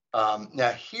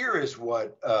 Now here is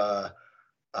what, and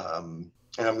I'm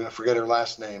going to forget her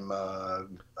last name.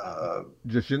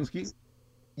 Jasinski?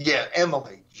 Yeah,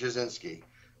 Emily Jasinski.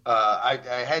 I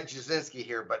had Jasinski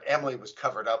here, but Emily was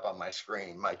covered up on my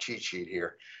screen, my cheat sheet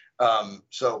here.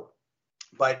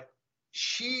 But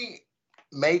she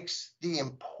makes the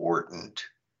important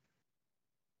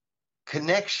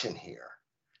connection here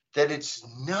that it's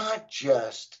not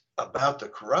just about the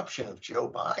corruption of Joe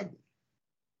Biden.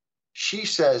 She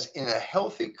says, in a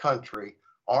healthy country,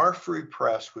 our free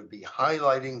press would be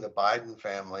highlighting the Biden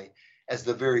family as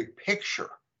the very picture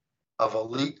of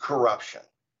elite corruption,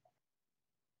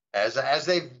 as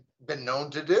they've been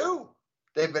known to do.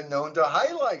 They've been known to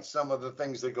highlight some of the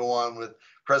things that go on with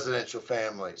presidential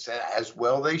families, as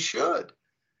well they should.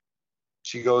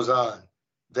 She goes on,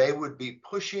 they would be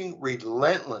pushing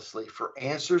relentlessly for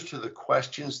answers to the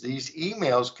questions these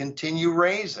emails continue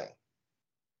raising.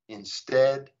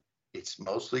 Instead, it's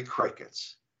mostly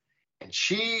crickets. And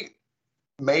she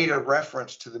made a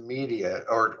reference to the media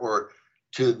or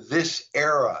to this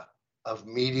era of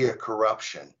media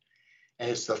corruption. And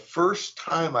it's the first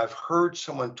time I've heard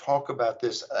someone talk about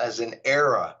this as an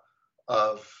era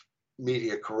of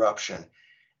media corruption.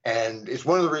 And it's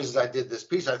one of the reasons I did this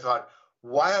piece. I thought,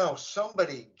 wow,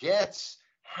 somebody gets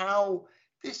how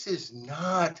this is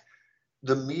not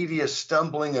the media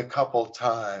stumbling a couple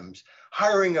times,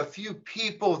 hiring a few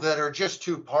people that are just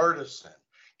too partisan,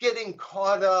 getting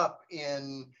caught up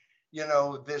in,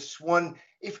 this one.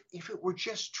 If it were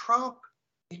just Trump,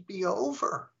 it'd be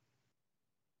over.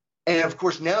 And of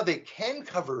course, now they can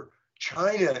cover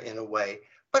China in a way,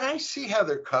 but I see how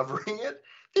they're covering it.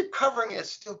 They're covering it,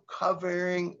 still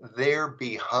covering their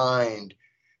behind,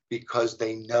 because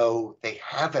they know they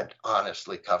haven't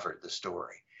honestly covered the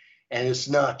story. And it's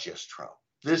not just Trump.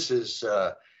 This is,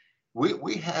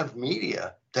 we have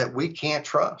media that we can't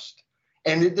trust.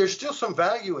 And there's still some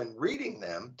value in reading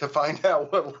them to find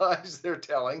out what lies they're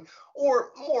telling,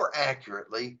 or more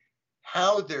accurately,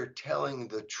 how they're telling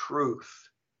the truth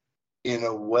in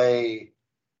a way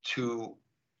to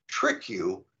trick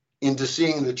you into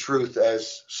seeing the truth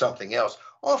as something else.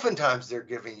 Oftentimes they're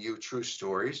giving you true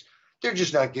stories. They're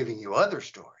just not giving you other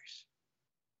stories.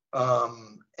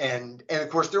 And of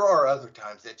course, there are other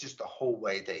times that just the whole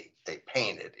way they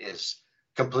paint it is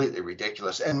completely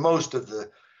ridiculous. And most of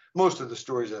the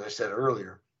stories, as I said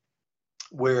earlier,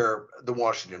 where the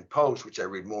Washington Post, which I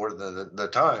read more than the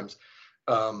Times,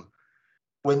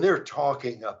 when they're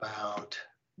talking about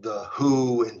the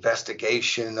WHO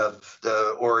investigation of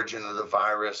the origin of the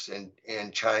virus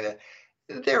in China,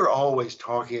 they're always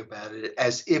talking about it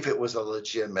as if it was a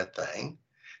legitimate thing.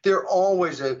 They're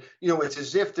always it's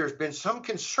as if there's been some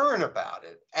concern about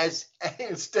it, as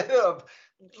instead of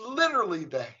literally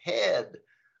the head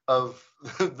of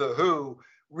the WHO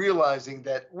realizing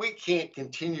that we can't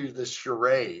continue this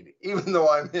charade, even though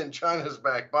I'm in China's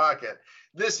back pocket.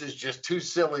 This is just too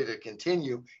silly to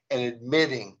continue, and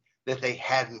admitting that they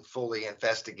hadn't fully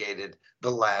investigated the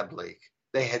lab leak.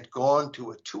 They had gone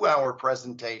to a 2-hour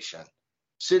presentation,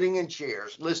 sitting in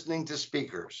chairs, listening to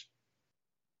speakers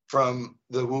from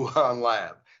the Wuhan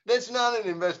lab. That's not an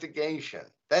investigation.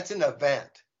 That's an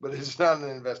event, but it's not an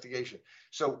investigation.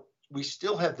 So we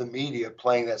still have the media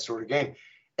playing that sort of game.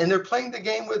 And they're playing the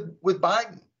game with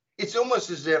Biden. It's almost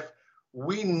as if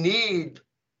we need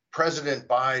President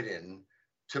Biden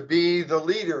to be the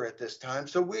leader at this time.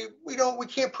 So we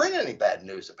can't print any bad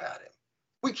news about him.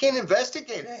 We can't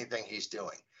investigate anything he's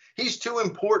doing. He's too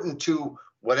important to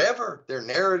whatever their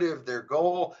narrative, their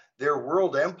goal, their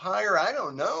world empire. I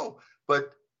don't know,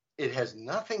 but it has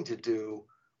nothing to do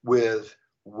with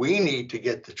we need to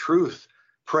get the truth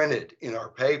printed in our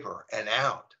paper and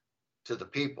out to the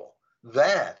people.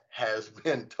 That has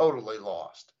been totally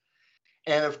lost.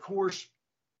 And of course,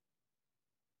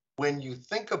 when you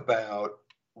think about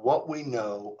what we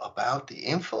know about the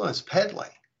influence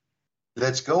peddling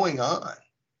that's going on,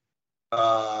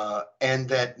 and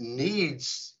that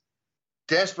needs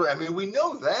desperate, I mean, we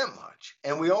know that much,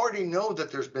 and we already know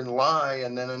that there's been lie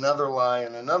and then another lie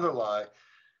and another lie,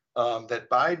 that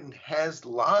Biden has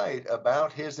lied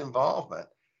about his involvement.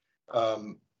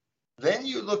 Then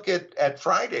you look at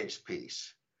Friday's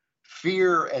piece,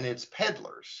 Fear and Its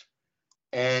Peddlers,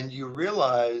 and you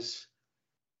realize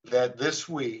that this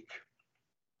week,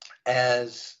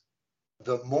 as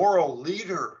the moral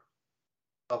leader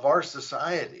of our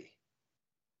society,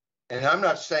 and I'm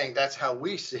not saying that's how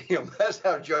we see him, that's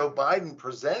how Joe Biden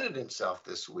presented himself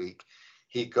this week.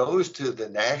 He goes to the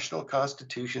National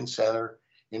Constitution Center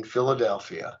in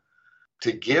Philadelphia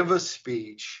to give a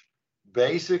speech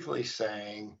basically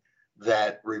saying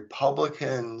that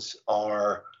Republicans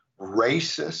are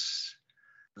racists,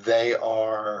 they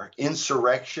are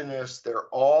insurrectionists, they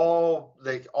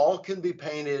all can be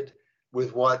painted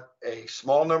with what a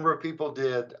small number of people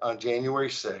did on January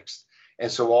 6th.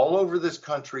 And so all over this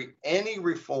country, any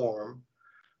reform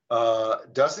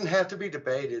doesn't have to be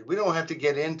debated. We don't have to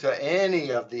get into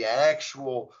any of the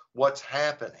actual what's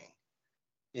happening.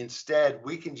 Instead,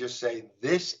 we can just say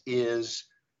this is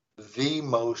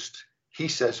he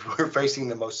says we're facing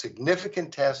the most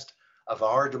significant test of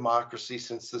our democracy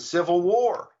since the Civil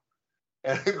War.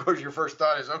 And of course, your first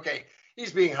thought is, okay,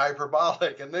 he's being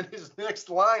hyperbolic. And then his next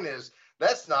line is,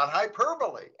 that's not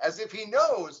hyperbole, as if he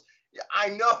knows, I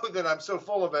know that I'm so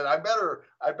full of it. I better,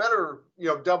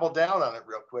 double down on it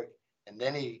real quick. And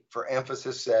then he, for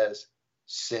emphasis, says,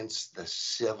 since the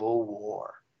Civil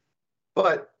War.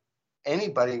 But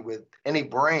anybody with any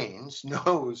brains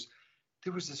knows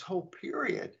there was this whole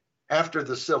period after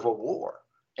the Civil War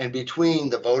and between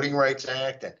the Voting Rights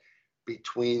Act and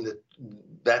between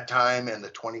that time and the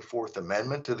 24th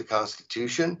Amendment to the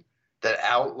Constitution that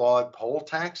outlawed poll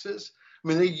taxes. I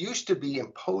mean, they used to be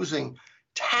imposing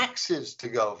taxes to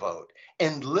go vote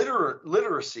and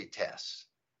literacy tests.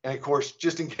 And of course,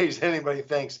 just in case anybody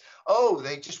thinks, oh,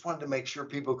 they just wanted to make sure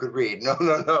people could read. No,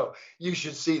 no, no. You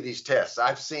should see these tests.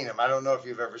 I've seen them. I don't know if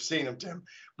you've ever seen them, Tim,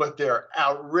 but they're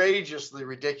outrageously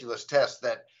ridiculous tests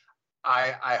that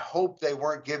I hope they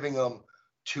weren't giving them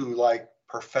to like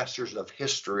professors of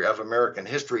history, of American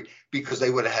history, because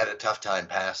they would have had a tough time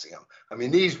passing them. I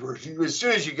mean, these were, as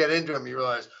soon as you get into them, you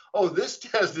realize, oh, this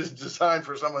test is designed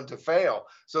for someone to fail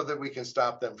so that we can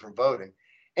stop them from voting.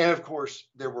 And of course,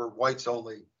 there were whites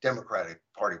only Democratic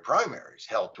Party primaries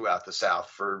held throughout the South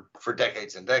for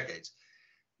decades and decades.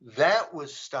 That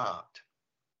was stopped.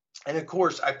 And of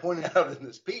course, I pointed out in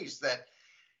this piece that,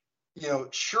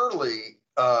 surely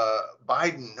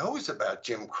Biden knows about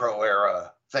Jim Crow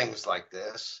era things like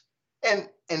this. And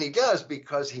he does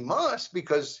because he must,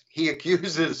 because he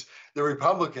accuses the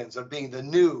Republicans of being the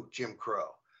new Jim Crow.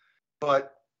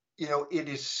 But, it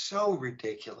is so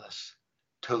ridiculous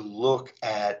to look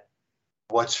at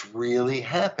what's really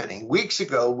happening. Weeks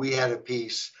ago, we had a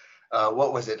piece,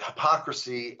 what was it?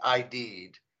 Hypocrisy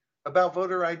ID'd, about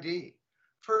voter ID.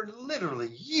 For literally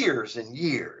years and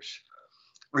years,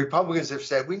 Republicans have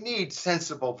said we need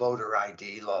sensible voter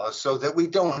ID laws so that we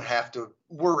don't have to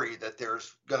worry that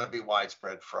there's going to be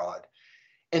widespread fraud.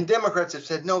 And Democrats have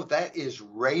said, no, that is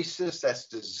racist. That's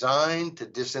designed to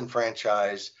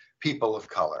disenfranchise people of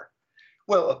color.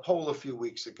 Well, a poll a few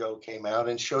weeks ago came out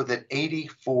and showed that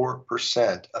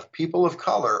 84% of people of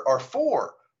color are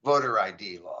for voter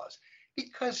ID laws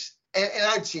because, and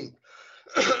I'd seen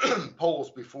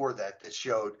polls before that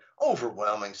showed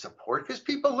overwhelming support because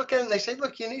people look at it and they say,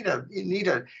 look,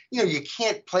 you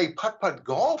can't play putt-putt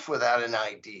golf without an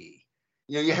ID.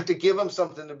 You have to give them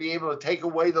something to be able to take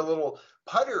away the little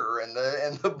putter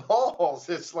and the balls.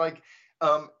 It's like,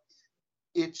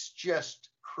 it's just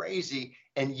crazy.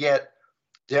 And yet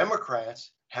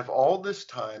Democrats have all this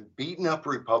time beaten up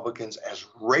Republicans as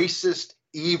racist,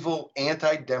 evil,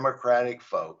 anti-democratic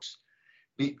folks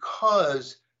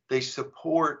because they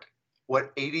support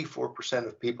what 84%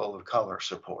 of people of color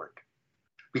support.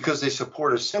 Because they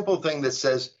support a simple thing that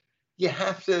says you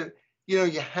have to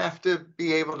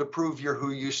be able to prove you're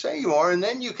who you say you are, and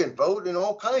then you can vote in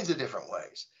all kinds of different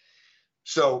ways.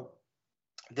 So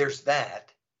there's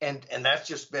that. And that's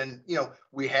just been,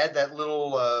 we had that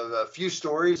little a few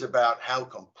stories about how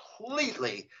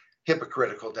completely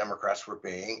hypocritical Democrats were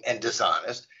being and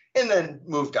dishonest, and then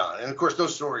moved on. And of course,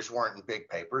 those stories weren't in big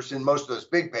papers. In most of those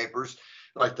big papers,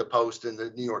 like the Post and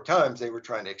the New York Times, they were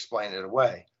trying to explain it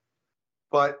away.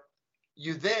 But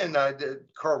you then,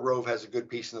 Karl Rove has a good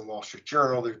piece in the Wall Street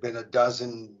Journal. There's been a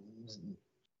dozen,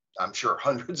 I'm sure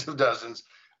hundreds of dozens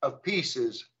of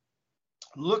pieces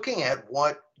looking at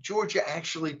what Georgia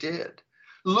actually did,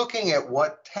 looking at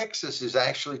what Texas is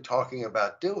actually talking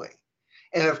about doing.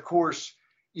 And of course,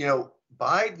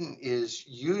 Biden is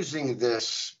using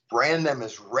this, brand them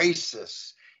as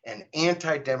racist and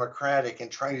anti-democratic and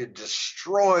trying to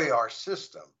destroy our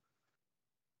system.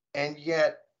 And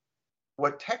yet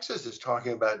what Texas is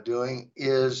talking about doing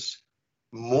is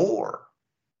more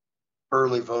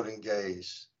early voting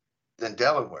days than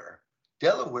Delaware.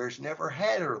 Delaware's never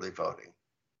had early voting.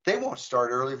 They won't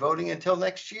start early voting until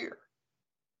next year.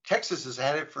 Texas has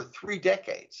had it for 3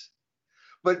 decades.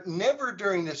 But never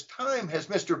during this time has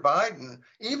Mr. Biden,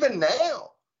 even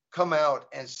now, come out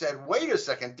and said, wait a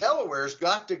second, Delaware's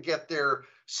got to get their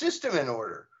system in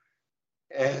order.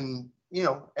 And,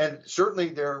 and certainly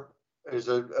there is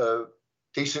a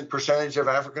decent percentage of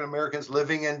African Americans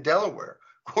living in Delaware.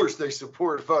 Of course, they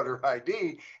support voter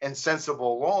ID and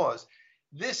sensible laws.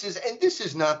 This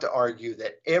is not to argue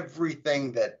that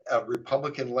everything that a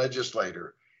Republican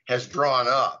legislator has drawn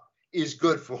up is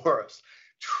good for us.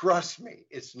 Trust me,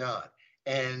 it's not.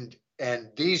 And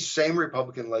these same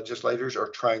Republican legislators are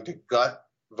trying to gut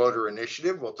voter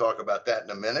initiative. We'll talk about that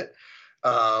in a minute.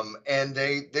 And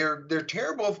they're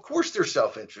terrible. Of course, they're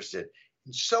self-interested.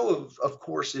 And so, of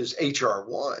course, is H.R.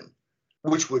 1,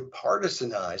 which would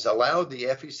allow the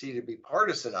FEC to be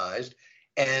partisanized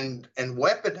and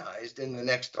weaponized in the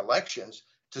next elections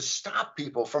to stop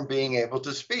people from being able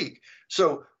to speak.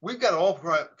 So we've got all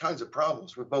kinds of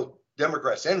problems with both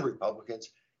Democrats and Republicans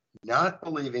not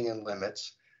believing in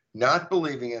limits, not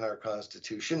believing in our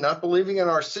Constitution, not believing in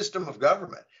our system of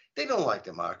government. They don't like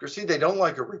democracy. They don't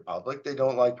like a republic. They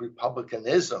don't like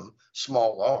republicanism,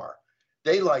 small r.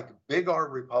 They like big R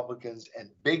Republicans and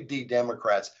big D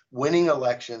Democrats winning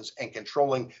elections and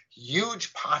controlling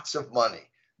huge pots of money.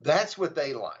 That's what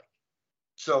they like.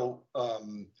 So,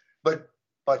 but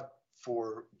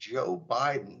for Joe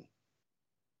Biden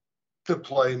to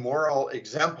play moral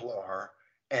exemplar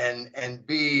and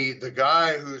be the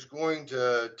guy who's going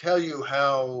to tell you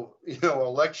how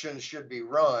elections should be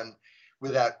run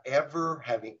without ever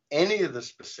having any of the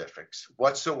specifics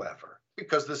whatsoever,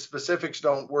 because the specifics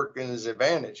don't work in his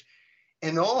advantage.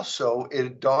 And also,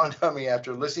 it dawned on me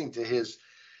after listening to his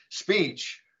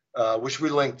speech, which we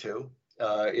link to,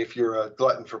 if you're a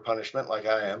glutton for punishment like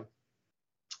I am.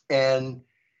 And,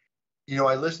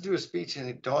 I listened to his speech and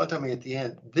it dawned on me at the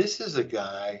end, this is a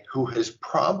guy who has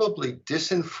probably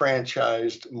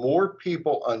disenfranchised more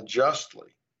people unjustly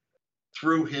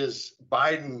through his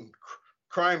Biden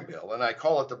crime bill. And I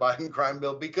call it the Biden crime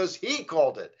bill because he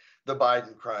called it the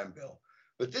Biden crime bill.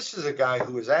 But this is a guy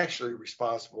who is actually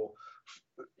responsible,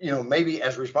 maybe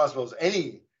as responsible as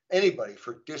anybody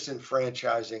for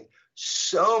disenfranchising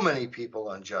so many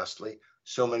people unjustly,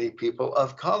 so many people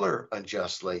of color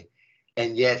unjustly.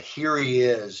 And yet here he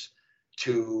is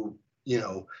to,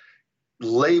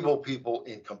 label people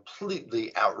in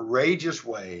completely outrageous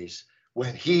ways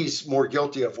when he's more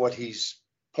guilty of what he's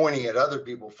pointing at other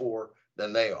people for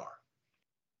than they are.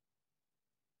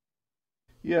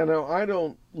 Yeah, no, I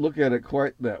don't look at it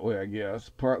quite that way, I guess.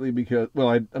 Partly because, well,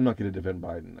 I'm not going to defend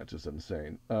Biden. That's just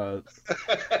insane.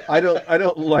 I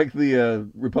don't like the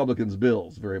Republicans'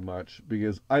 bills very much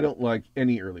because I don't like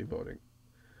any early voting.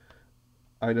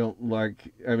 I don't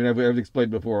like. I mean, I've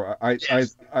explained before.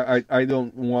 Yes. I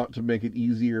don't want to make it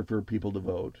easier for people to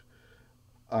vote.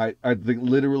 I think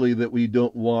literally that we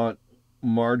don't want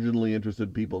marginally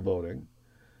interested people voting,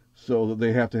 so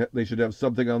that they should have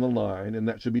something on the line, and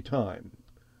that should be time.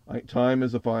 Time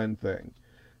is a fine thing.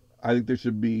 I think there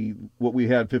should be what we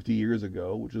had 50 years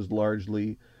ago, which is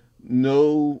largely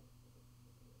no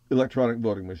electronic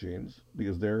voting machines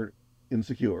because they're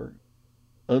unsecure.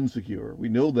 We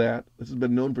know that. This has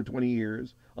been known for 20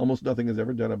 years. Almost nothing is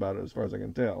ever done about it, as far as I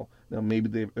can tell. Now, maybe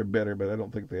they're better, but I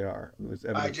don't think they are.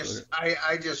 I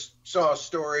just saw a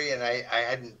story, and I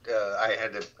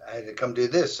had to come do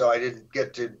this, so I didn't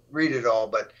get to read it all.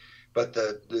 But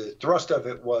the thrust of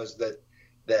it was that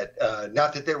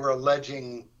not that they were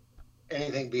alleging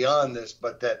anything beyond this,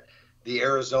 but that the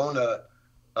Arizona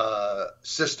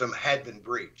system had been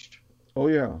breached. Oh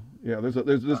yeah. There's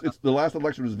this. It's the last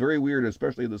election was very weird,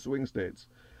 especially in the swing states,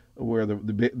 where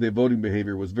the voting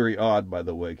behavior was very odd, by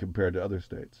the way, compared to other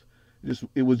states.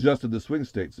 It was just in the swing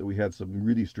states that we had some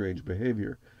really strange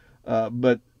behavior.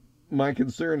 But my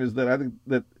concern is that I think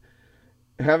that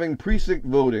having precinct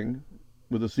voting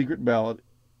with a secret ballot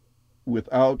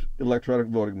without electronic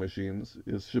voting machines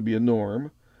should be a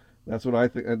norm. That's what I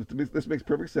think. And this makes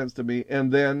perfect sense to me.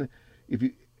 And then if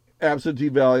you absentee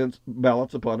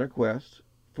ballots upon request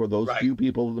for those few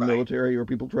people in the military or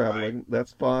people traveling,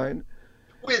 that's fine.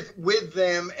 With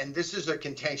them, and this is a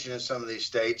contention in some of these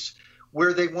states,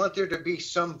 where they want there to be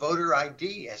some voter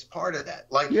ID as part of that.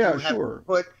 Like you have to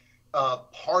put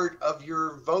part of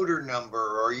your voter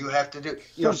number, or you have to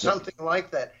do something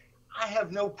like that. I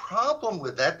have no problem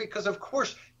with that because, of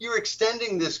course, you're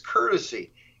extending this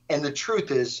courtesy. And the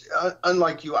truth is,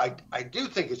 unlike you, I do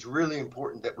think it's really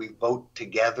important that we vote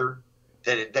together,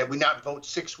 that we not vote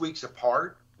 6 weeks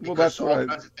apart. Well, that's all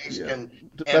kinds of things can.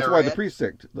 That's why the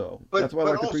precinct, though. That's why I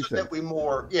like the precinct. That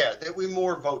we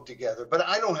more vote together. But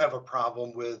I don't have a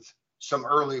problem with some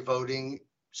early voting,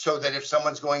 so that if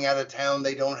someone's going out of town,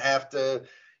 they don't have to.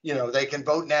 They can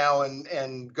vote now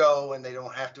and go, and they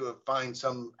don't have to find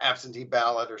some absentee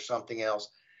ballot or something else.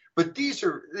 But these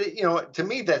are, to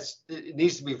me, it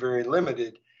needs to be very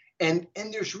limited. And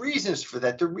there's reasons for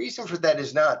that. The reason for that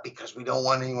is not because we don't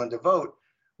want anyone to vote.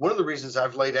 One of the reasons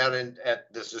I've laid out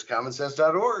at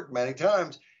thisiscommonsense.org many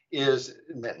times is,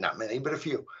 not many, but a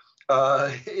few,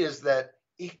 is that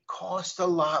it costs a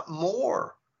lot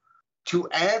more to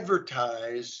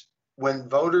advertise when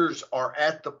voters are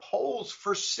at the polls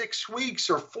for 6 weeks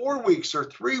or 4 weeks or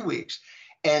 3 weeks.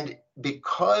 And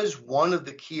because one of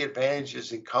the key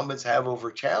advantages incumbents have over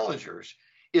challengers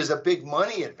is a big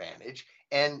money advantage.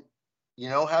 And you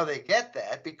know how they get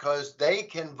that? Because they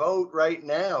can vote right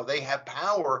now. They have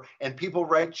power, and people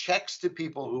write checks to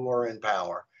people who are in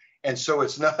power. And so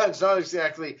it's not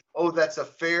exactly, oh, that's a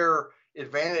fair,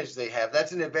 advantage they have.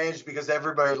 That's an advantage because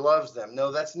everybody loves them.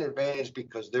 No, that's an advantage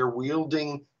because they're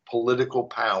wielding political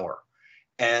power.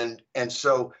 And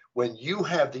so when you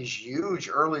have these huge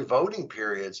early voting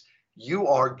periods, you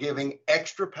are giving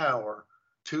extra power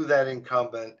to that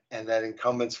incumbent and that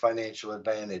incumbent's financial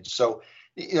advantage. So,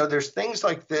 there's things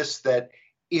like this that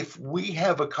if we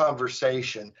have a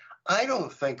conversation, I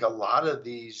don't think a lot of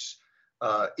these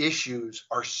issues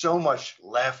are so much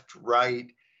left,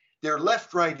 right. They're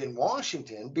left, right in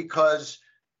Washington because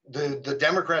the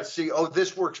Democrats see, oh,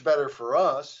 this works better for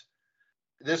us.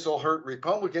 This will hurt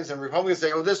Republicans, and Republicans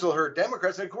say, oh, this will hurt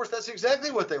Democrats. And of course, that's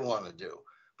exactly what they want to do.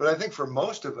 But I think for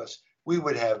most of us, we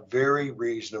would have very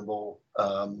reasonable,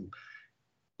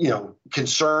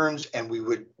 concerns, and we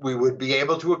would be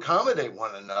able to accommodate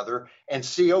one another and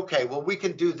see, okay, well, we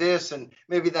can do this, and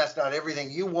maybe that's not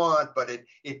everything you want, but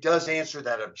it does answer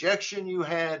that objection you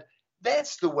had.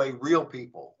 That's the way real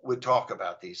people would talk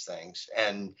about these things.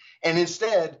 And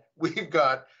instead, we've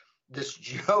got this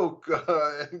joke,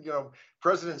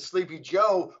 President Sleepy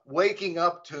Joe waking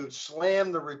up to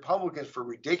slam the Republicans for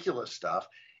ridiculous stuff.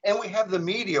 And we have the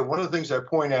media. One of the things I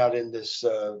point out in this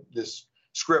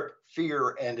script,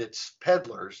 Fear and Its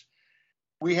Peddlers,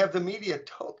 we have the media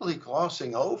totally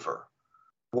glossing over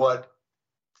what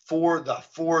For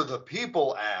the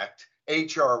People Act,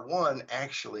 H.R. 1,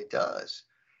 actually does.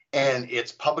 And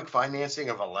it's public financing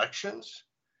of elections.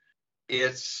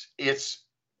 It's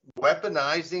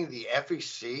weaponizing the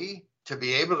FEC to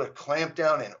be able to clamp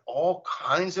down in all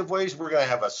kinds of ways. We're going to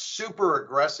have a super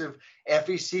aggressive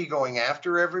FEC going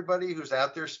after everybody who's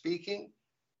out there speaking.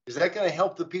 Is that going to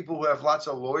help the people who have lots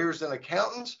of lawyers and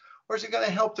accountants, or is it going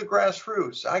to help the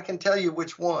grassroots? I can tell you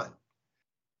which one.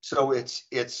 So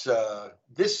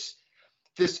this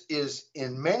is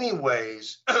in many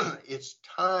ways it's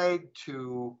tied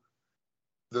to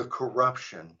the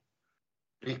corruption.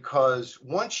 Because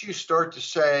once you start to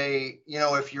say,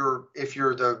 if you're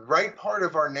the right part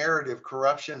of our narrative,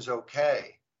 corruption's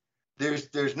okay,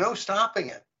 there's no stopping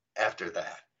it after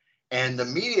that. And the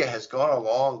media has gone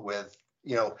along with,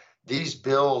 these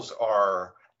bills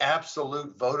are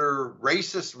absolute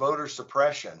racist voter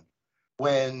suppression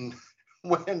when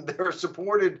they're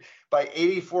supported by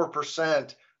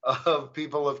 84% of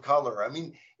people of color. I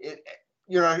mean,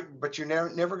 but you're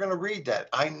never going to read that.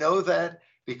 I know that,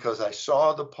 because I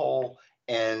saw the poll,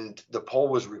 and the poll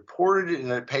was reported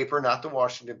in a paper, not the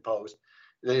Washington Post.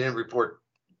 They didn't report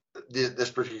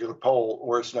this particular poll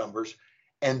or its numbers,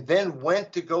 and then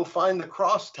went to go find the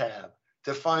crosstab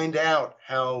to find out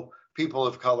how people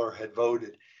of color had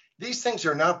voted. These things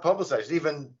are not publicized,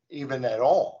 even at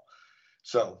all.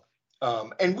 So,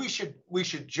 and we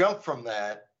should jump from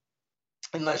that,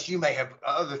 unless you may have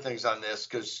other things on this,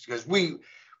 because we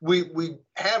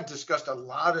have discussed a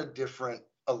lot of different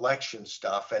election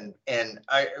stuff, and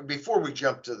before we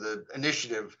jump to the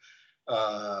initiative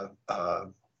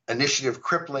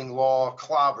crippling law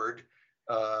clobbered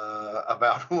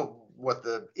about what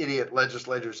the idiot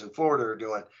legislators in Florida are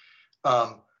doing,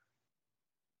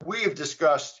 we have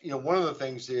discussed, one of the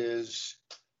things is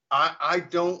I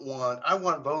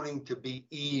want voting to be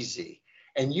easy,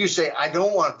 and you say I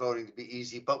don't want voting to be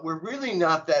easy, but we're really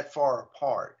not that far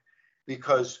apart,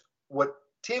 because what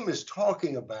Tim is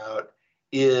talking about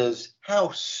is how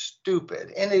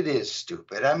stupid, and it is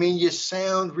stupid. I mean, you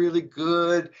sound really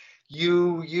good.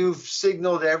 You've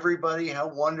signaled everybody how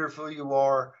wonderful you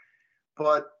are,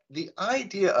 but the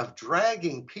idea of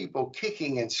dragging people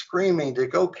kicking and screaming to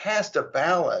go cast a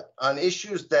ballot on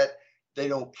issues that they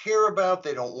don't care about,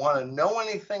 they don't want to know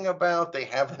anything about, they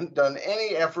haven't done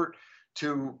any effort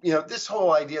to, this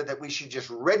whole idea that we should just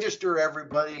register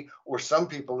everybody, or some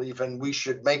people even, we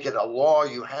should make it a law,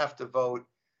 you have to vote.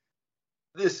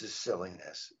 This is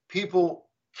silliness. People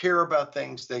care about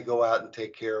things, they go out and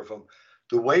take care of them.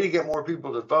 The way to get more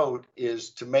people to vote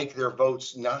is to make their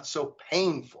votes not so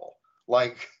painful.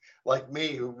 Like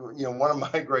me, who, one of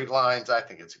my great lines, I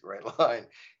think it's a great line,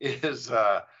 is,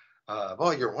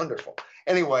 well, you're wonderful.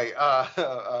 Anyway,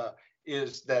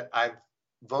 is that I've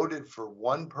voted for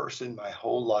one person my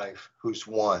whole life who's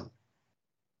won,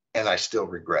 and I still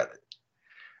regret it.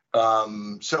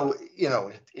 So,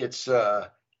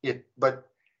 but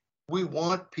we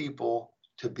want people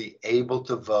to be able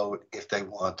to vote if they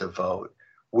want to vote.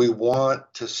 We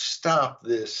want to stop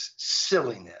this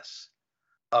silliness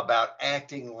about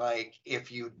acting like if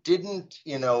you didn't,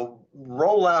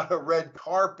 roll out a red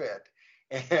carpet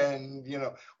and,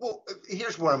 well,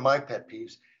 here's one of my pet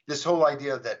peeves. This whole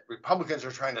idea that Republicans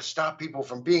are trying to stop people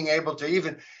from being able to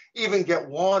even get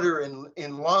water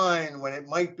in line when it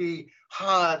might be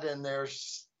hot and they're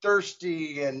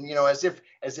thirsty, and as if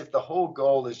the whole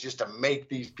goal is just to make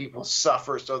these people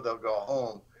suffer so they'll go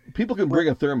home. People can Well, bring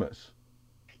a thermos.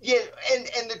 yeah,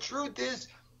 and the truth is,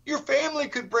 your family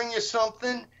could bring you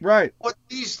something. Right. What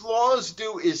these laws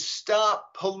do is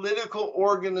stop political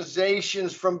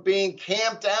organizations from being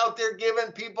camped out there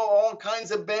giving people all kinds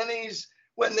of bennies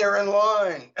when they're in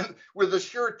line with a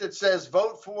shirt that says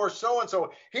vote for so and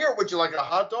so. Here, would you like a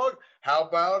hot dog? How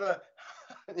about a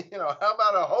how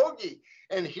about a hoagie?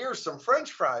 And here's some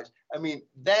French fries. I mean,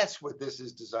 that's what this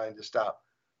is designed to stop.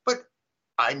 But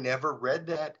I never read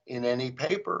that in any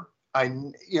paper.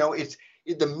 It's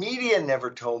the media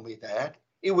never told me that.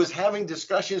 It was having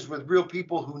discussions with real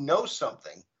people who know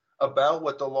something about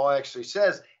what the law actually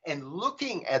says and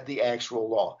looking at the actual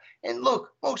law. And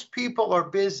look, most people are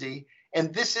busy,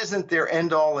 and this isn't their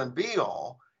end all and be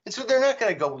all. And so they're not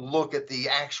going to go look at the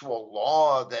actual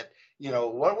law that,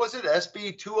 what was it,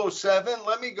 SB 207?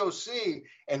 Let me go see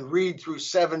and read through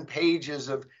 7 pages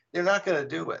of, they're not going to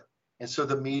do it. And so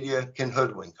the media can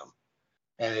hoodwink them.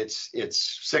 And it's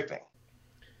sickening.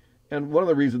 And one of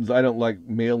the reasons I don't like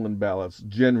mail-in ballots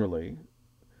generally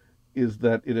is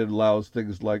that it allows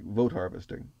things like vote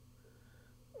harvesting,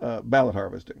 ballot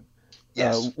harvesting,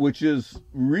 Yes. which is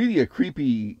really a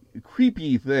creepy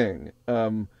thing.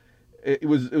 It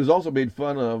was also made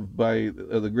fun of by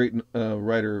the great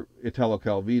writer Italo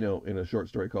Calvino in a short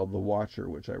story called The Watcher,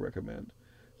 which I recommend.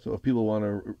 So if people want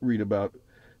to read about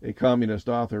a communist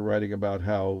author writing about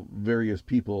how various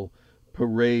people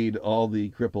parade all the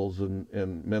cripples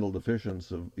and mental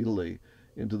deficients of Italy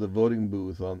into the voting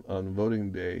booth on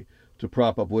voting day to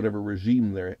prop up whatever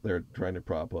regime they're trying to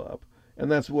prop up. And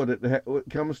that's what it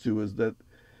comes to, is that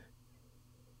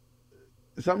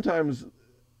sometimes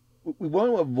we want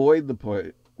to avoid the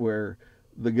point where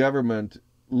the government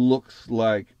looks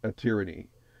like a tyranny.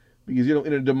 Because,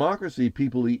 in a democracy,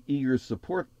 people eagerly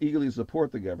support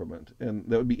the government, and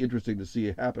that would be interesting to see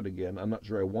it happen again. I'm not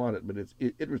sure I want it, but it's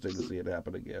interesting to see it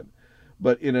happen again.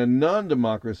 But in a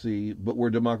non-democracy, but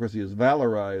where democracy is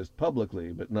valorized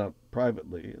publicly, but not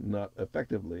privately, not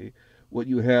effectively, what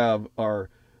you have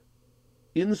are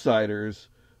insiders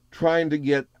trying to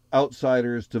get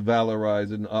outsiders to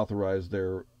valorize and authorize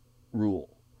their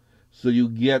rule. So you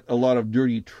get a lot of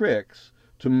dirty tricks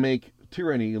to make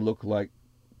tyranny look like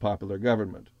popular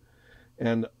government.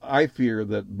 And I fear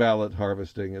that ballot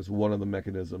harvesting is one of the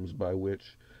mechanisms by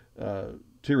which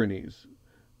tyrannies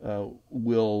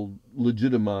will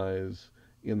legitimize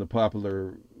in the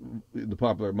popular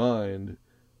mind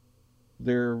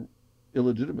their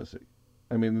illegitimacy.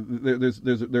 I mean,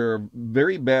 there are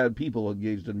very bad people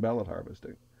engaged in ballot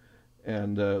harvesting,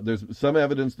 and there's some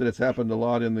evidence that it's happened a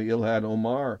lot in the Ilhan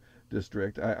Omar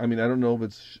district. I mean, I don't know if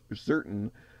it's certain,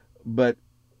 but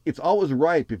it's always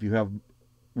ripe if you have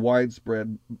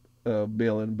widespread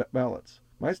mail-in ballots.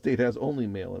 My state has only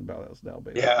mail-in ballots now,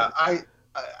 basically. Yeah,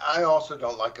 I also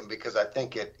don't like them because I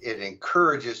think it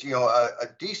encourages, a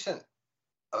decent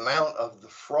amount of the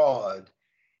fraud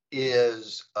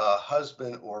is a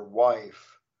husband or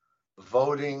wife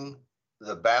voting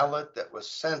the ballot that was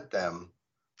sent them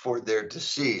for their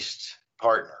deceased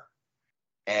partner.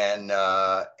 And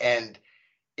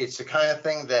it's the kind of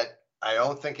thing that I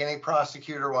don't think any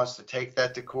prosecutor wants to take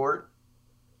that to court.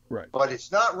 Right. But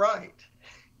it's not right.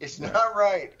 It's not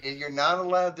right. You're not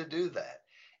allowed to do that.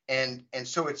 And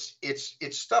so it's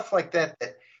stuff like that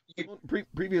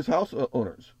previous house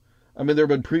owners. I mean, there have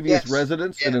been previous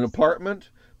residents in an apartment.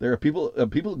 There are people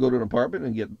who go to an apartment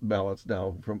and get ballots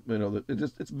now from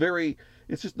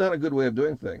it's just not a good way of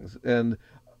doing things. And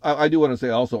I do want to say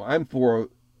also, I'm for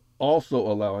also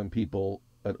allowing people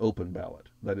an open ballot,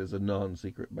 that is a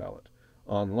non-secret ballot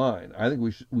online. I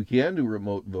think we can do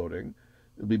remote voting.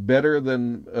 It'll be better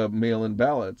than mail-in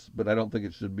ballots, but I don't think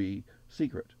it should be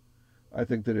secret. I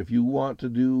think that if you want to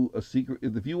do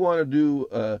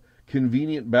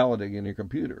convenient balloting in your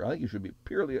computer, I think you should be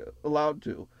purely allowed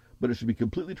to, but it should be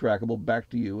completely trackable back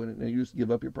to you, and you just give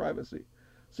up your privacy.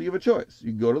 So you have a choice. You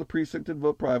can go to the precinct and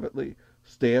vote privately,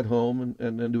 stay at home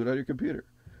and do it on your computer.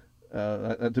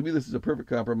 To me, this is a perfect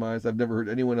compromise. I've never heard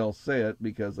anyone else say it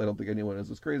because I don't think anyone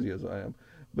is as crazy as I am.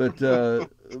 But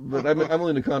I'm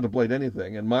willing to contemplate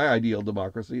anything. And my ideal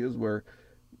democracy is where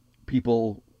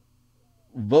people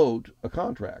vote a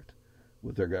contract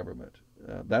with their government.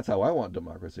 That's how I want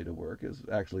democracy to work. Is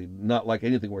actually not like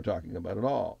anything we're talking about at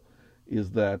all.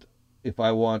 Is that if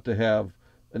I want to have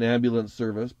an ambulance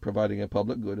service providing a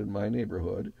public good in my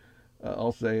neighborhood,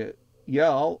 I'll say, yeah,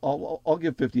 I'll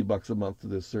give $50 a month to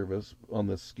this service on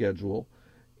this schedule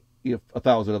if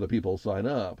 1,000 other people sign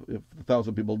up. If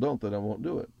 1,000 people don't, then I won't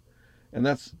do it. And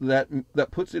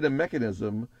that puts in a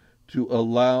mechanism to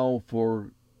allow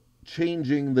for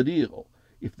changing the deal.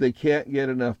 If they can't get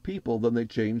enough people, then they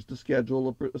change the schedule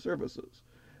of services.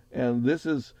 And this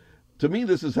is, to me,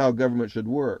 this is how government should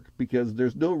work, because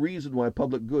there's no reason why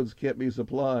public goods can't be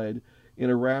supplied in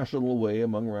a rational way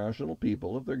among rational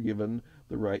people if they're given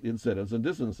the right incentives and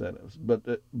disincentives.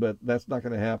 But that's not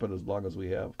going to happen as long as we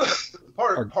have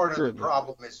our part of the current.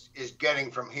 problem is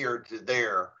getting from here to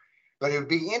there. But it would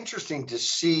be interesting to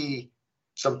see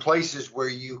some places where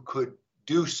you could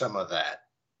do some of that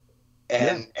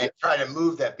and try to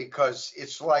move that, because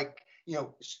it's like,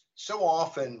 so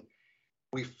often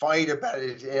we fight about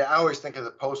it. I always think of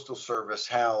the Postal Service,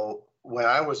 how when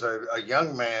I was a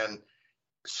young man,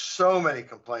 so many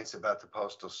complaints about the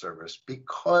Postal Service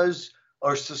because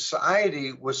our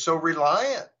society was so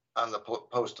reliant on the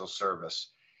Postal Service,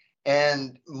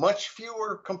 and much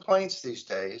fewer complaints these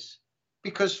days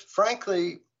because,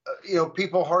 frankly,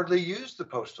 people hardly use the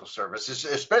Postal Service,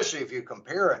 especially if you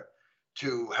compare it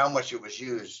to how much it was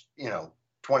used,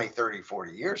 20, 30,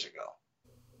 40 years ago.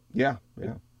 Yeah,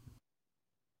 yeah.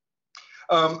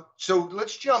 So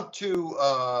let's jump to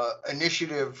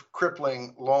initiative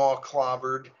crippling law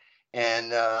clobbered. And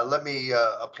let me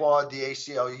applaud the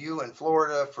ACLU in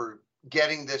Florida for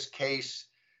getting this case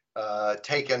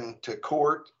taken to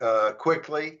court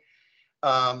quickly.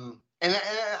 And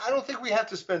I don't think we have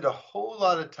to spend a whole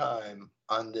lot of time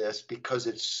on this because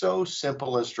it's so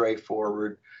simple and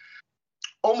straightforward.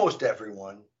 Almost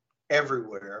everyone,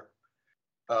 everywhere,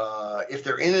 if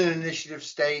they're in an initiative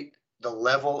state, the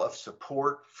level of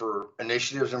support for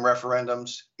initiatives and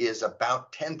referendums is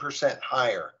about 10%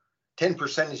 higher, 10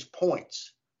 percentage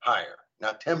points higher,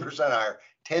 not 10% higher,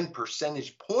 10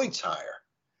 percentage points higher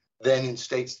than in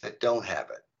states that don't have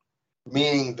it.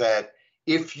 Meaning that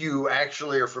if you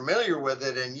actually are familiar with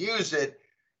it and use it,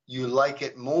 you like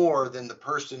it more than the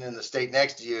person in the state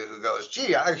next to you who goes,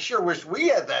 gee, I sure wish we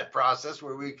had that process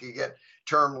where we could get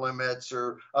term limits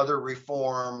or other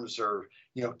reforms, or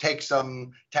take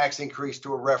some tax increase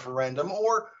to a referendum,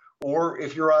 or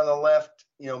if you're on the left,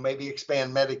 maybe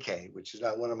expand Medicaid, which is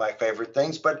not one of my favorite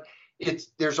things, but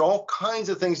there's all kinds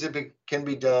of things that can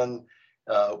be done.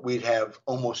 We'd have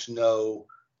almost no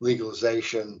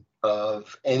legalization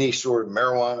of any sort of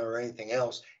marijuana or anything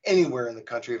else anywhere in the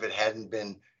country if it hadn't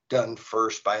been done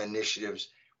first by initiatives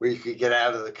where you could get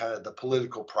out of the kind of the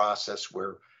political process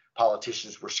where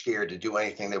politicians were scared to do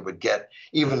anything that would get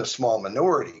even a small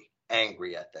minority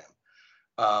angry at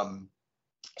them.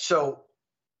 So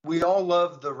we all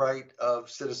love the right of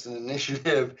citizen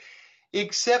initiative,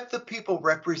 except the people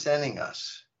representing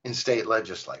us in state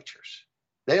legislatures.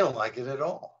 They don't like it at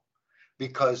all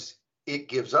because it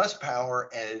gives us power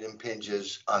and it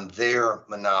impinges on their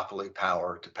monopoly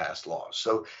power to pass laws.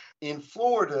 So in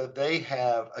Florida, they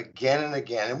have again and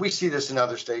again, and we see this in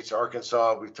other states,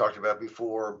 Arkansas, we've talked about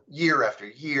before, year after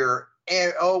year,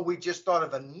 and we just thought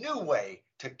of a new way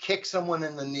to kick someone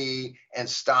in the knee and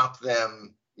stop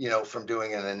them, from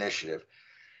doing an initiative.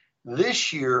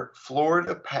 This year,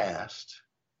 Florida passed,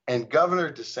 and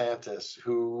Governor DeSantis,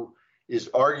 who is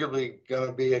arguably going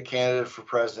to be a candidate for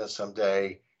president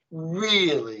someday,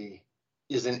 really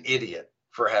is an idiot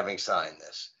for having signed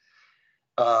this.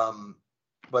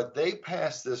 But they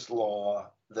passed this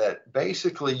law that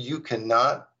basically you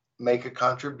cannot make a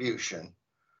contribution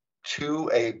to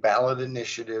a ballot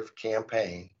initiative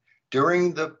campaign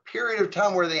during the period of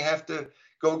time where they have to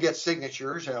go get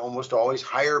signatures and almost always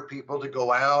hire people to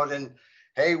go out and,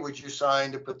 hey, would you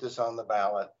sign to put this on the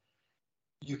ballot?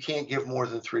 You can't give more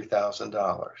than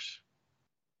 $3,000.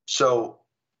 So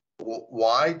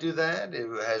why do that?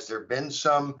 Has there been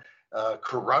some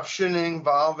corruption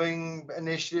involving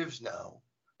initiatives? No.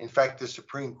 In fact, the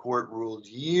Supreme Court ruled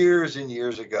years and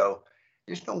years ago,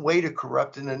 there's no way to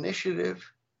corrupt an initiative.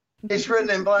 It's written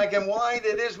in black and white.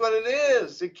 It is what it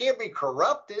is. It can't be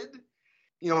corrupted,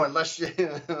 unless you,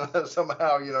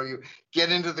 somehow, you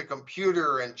get into the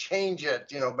computer and change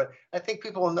it, but I think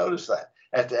people will notice that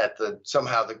at the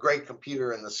somehow the great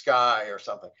computer in the sky or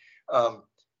something.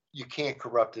 You can't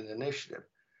corrupt an initiative.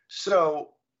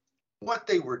 So what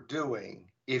they were doing,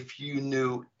 if you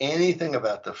knew anything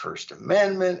about the First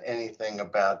Amendment, anything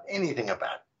about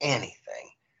anything,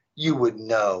 you would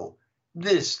know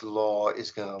this law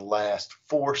is going to last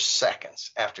 4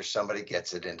 seconds after somebody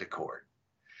gets it into court.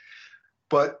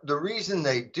 But the reason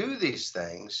they do these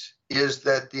things is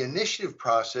that the initiative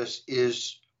process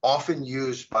is often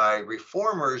used by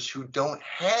reformers who don't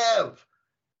have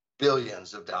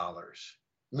billions of dollars,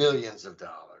 millions of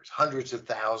dollars, hundreds of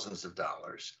thousands of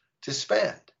dollars to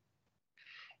spend.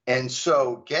 And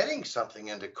so getting something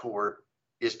into court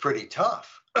is pretty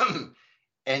tough.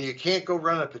 And you can't go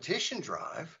run a petition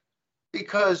drive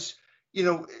because,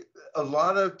 a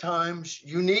lot of times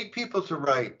you need people to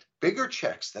write bigger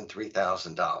checks than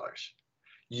 $3,000.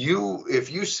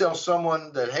 If you sell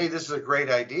someone that, hey, this is a great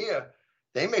idea,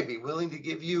 they may be willing to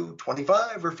give you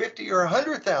 25 or 50 or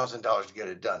 $100,000 to get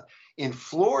it done. In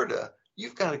Florida,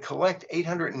 you've got to collect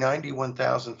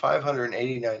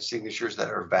 891,589 signatures that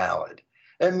are valid.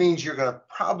 That means you're going to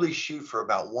probably shoot for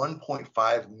about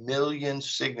 1.5 million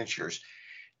signatures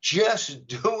just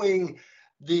doing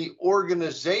the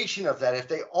organization of that. If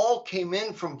they all came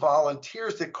in from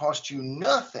volunteers that cost you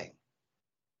nothing,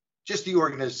 just the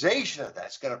organization of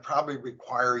that's going to probably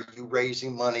require you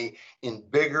raising money in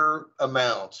bigger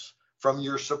amounts from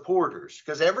your supporters,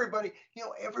 because everybody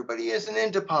isn't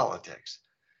into politics.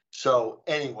 So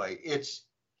anyway, it's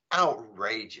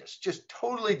outrageous, just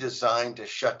totally designed to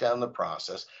shut down the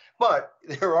process. But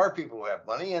there are people who have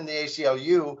money, and the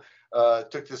ACLU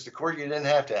took this to court. You didn't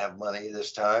have to have money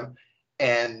this time,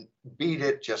 and beat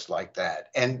it just like that.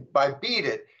 And by beat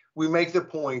it, we make the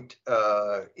point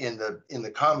in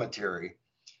the commentary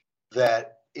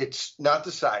that it's not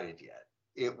decided yet.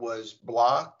 It was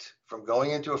blocked from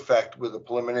going into effect with a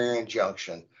preliminary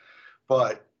injunction,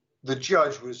 but the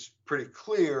judge was pretty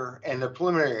clear, and the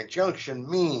preliminary injunction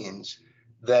means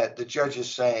that the judge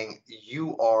is saying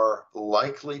you are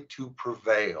likely to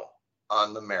prevail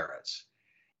on the merits,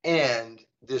 and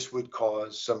this would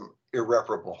cause some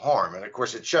irreparable harm. And of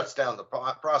course, it shuts down the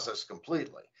process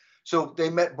completely. So they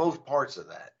met both parts of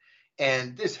that.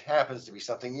 And this happens to be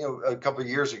something, a couple of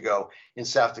years ago in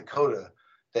South Dakota,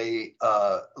 they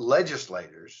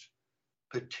legislators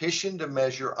petitioned a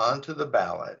measure onto the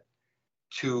ballot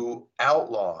to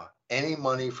outlaw any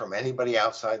money from anybody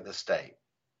outside the state.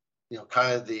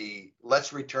 Kind of the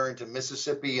let's return to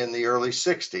Mississippi in the early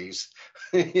 60s,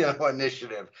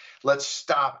 initiative. Let's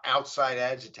stop outside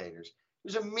agitators. It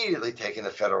was immediately taken to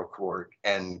federal court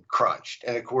and crunched.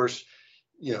 And of course,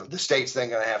 the state's then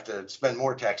going to have to spend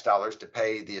more tax dollars to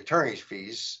pay the attorney's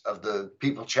fees of the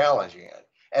people challenging it,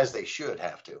 as they should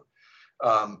have to.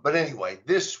 But anyway,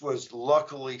 this was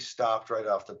luckily stopped right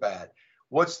off the bat.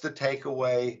 What's the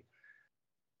takeaway?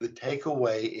 The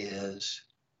takeaway is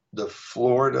the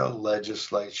Florida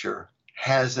legislature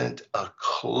hasn't a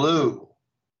clue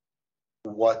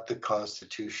what the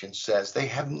Constitution says. They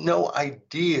have no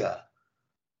idea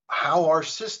how our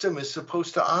system is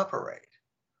supposed to operate.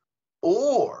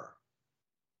 Or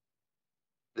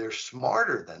they're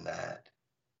smarter than that,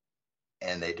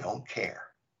 and they don't care.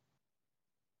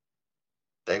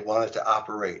 They want it to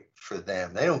operate for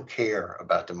them. They don't care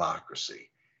about democracy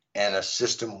and a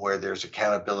system where there's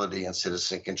accountability and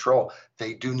citizen control.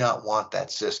 They do not want that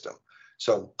system.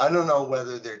 So I don't know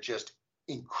whether they're just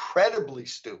incredibly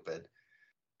stupid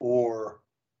or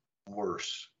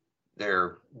worse.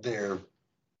 They're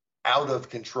out of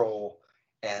control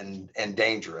and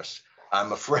dangerous.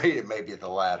 I'm afraid it may be the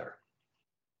latter.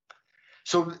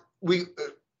 So we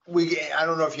I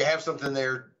don't know if you have something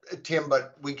there, Tim,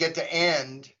 but we get to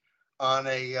end on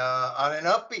an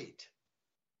upbeat.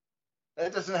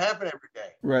 That doesn't happen every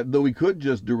day. Right, though we could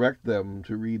just direct them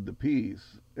to read the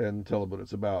piece and tell them what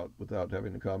it's about without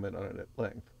having to comment on it at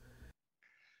length.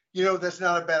 That's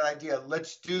not a bad idea.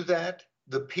 Let's do that.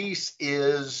 The piece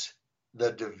is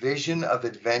The Division of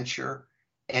Adventure,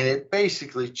 and it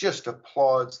basically just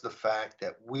applauds the fact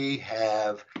that we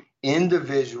have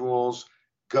individuals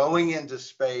going into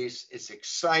space. It's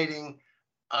exciting.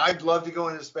 I'd love to go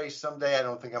into space someday. I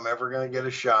don't think I'm ever going to get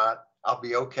a shot. I'll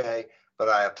be okay. But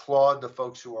I applaud the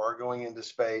folks who are going into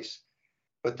space.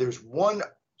 But there's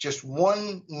just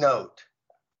one note,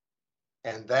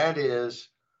 and that is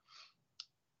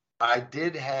I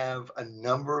did have a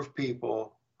number of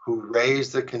people who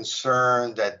raised the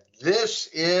concern that this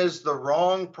is the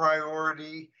wrong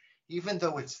priority, even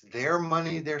though it's their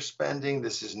money they're spending.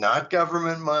 This is not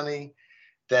government money,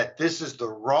 that this is the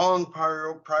wrong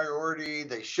priority.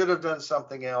 They should have done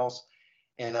something else.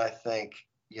 And I think,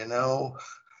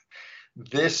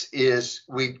 this is,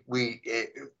 we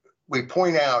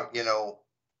point out,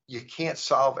 you can't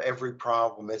solve every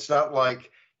problem. It's not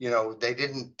like, they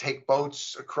didn't take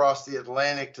boats across the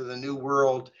Atlantic to the New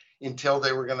World until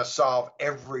they were going to solve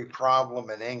every problem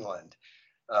in England.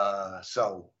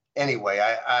 So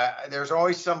anyway, there's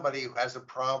always somebody who has a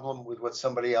problem with what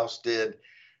somebody else did.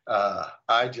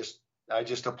 I just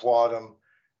applaud them.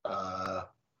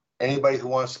 Anybody who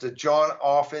wants to jawn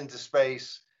off into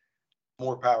space,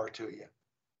 more power to you.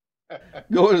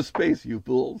 Go into space, you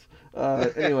fools.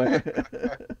 Anyway.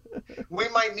 We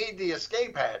might need the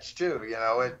escape hatch too.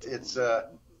 It's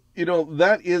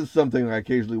that is something I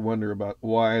occasionally wonder about,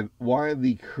 why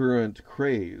the current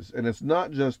craze, and it's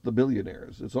not just the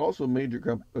billionaires. It's also major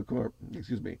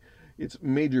it's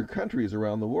major countries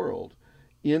around the world.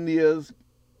 India's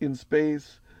in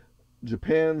space,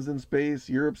 Japan's in space,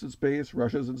 Europe's in space,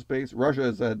 Russia's in space. Russia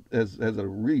has a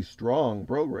really strong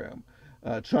program.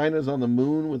 China's on the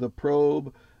moon with a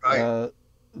probe. Right. Uh,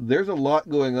 there's a lot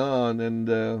going on, and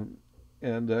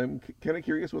I'm kind of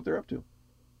curious what they're up to.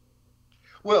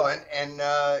 Well, and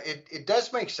it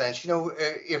does make sense,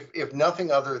 if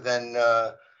nothing other than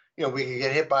we could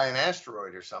get hit by an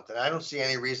asteroid or something. I don't see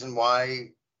any reason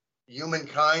why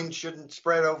humankind shouldn't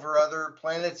spread over other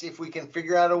planets if we can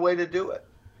figure out a way to do it.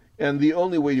 And the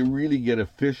only way to really get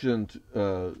efficient,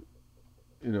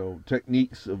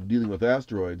 techniques of dealing with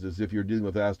asteroids is if you're dealing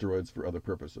with asteroids for other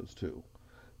purposes too.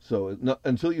 So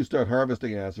until you start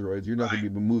harvesting asteroids, you're not going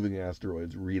Right. to be moving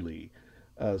asteroids really.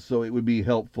 So it would be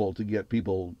helpful to get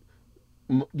people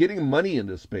getting money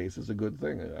into space is a good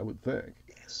thing, I would think.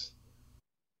 Yes.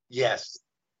 Yes.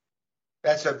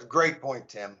 That's a great point,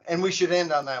 Tim. And we should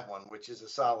end on that one, which is a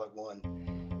solid one.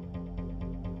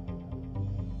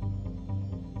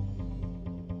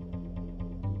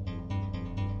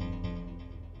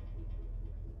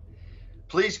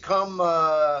 Please come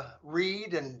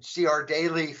read and see our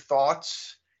daily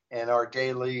thoughts and our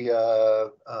daily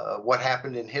what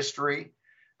happened in history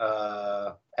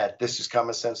at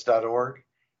thisiscommonsense.org.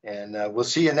 And we'll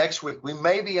see you next week. We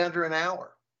may be under an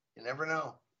hour. You never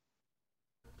know.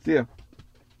 See ya.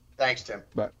 Thanks, Tim.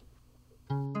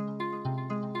 Bye.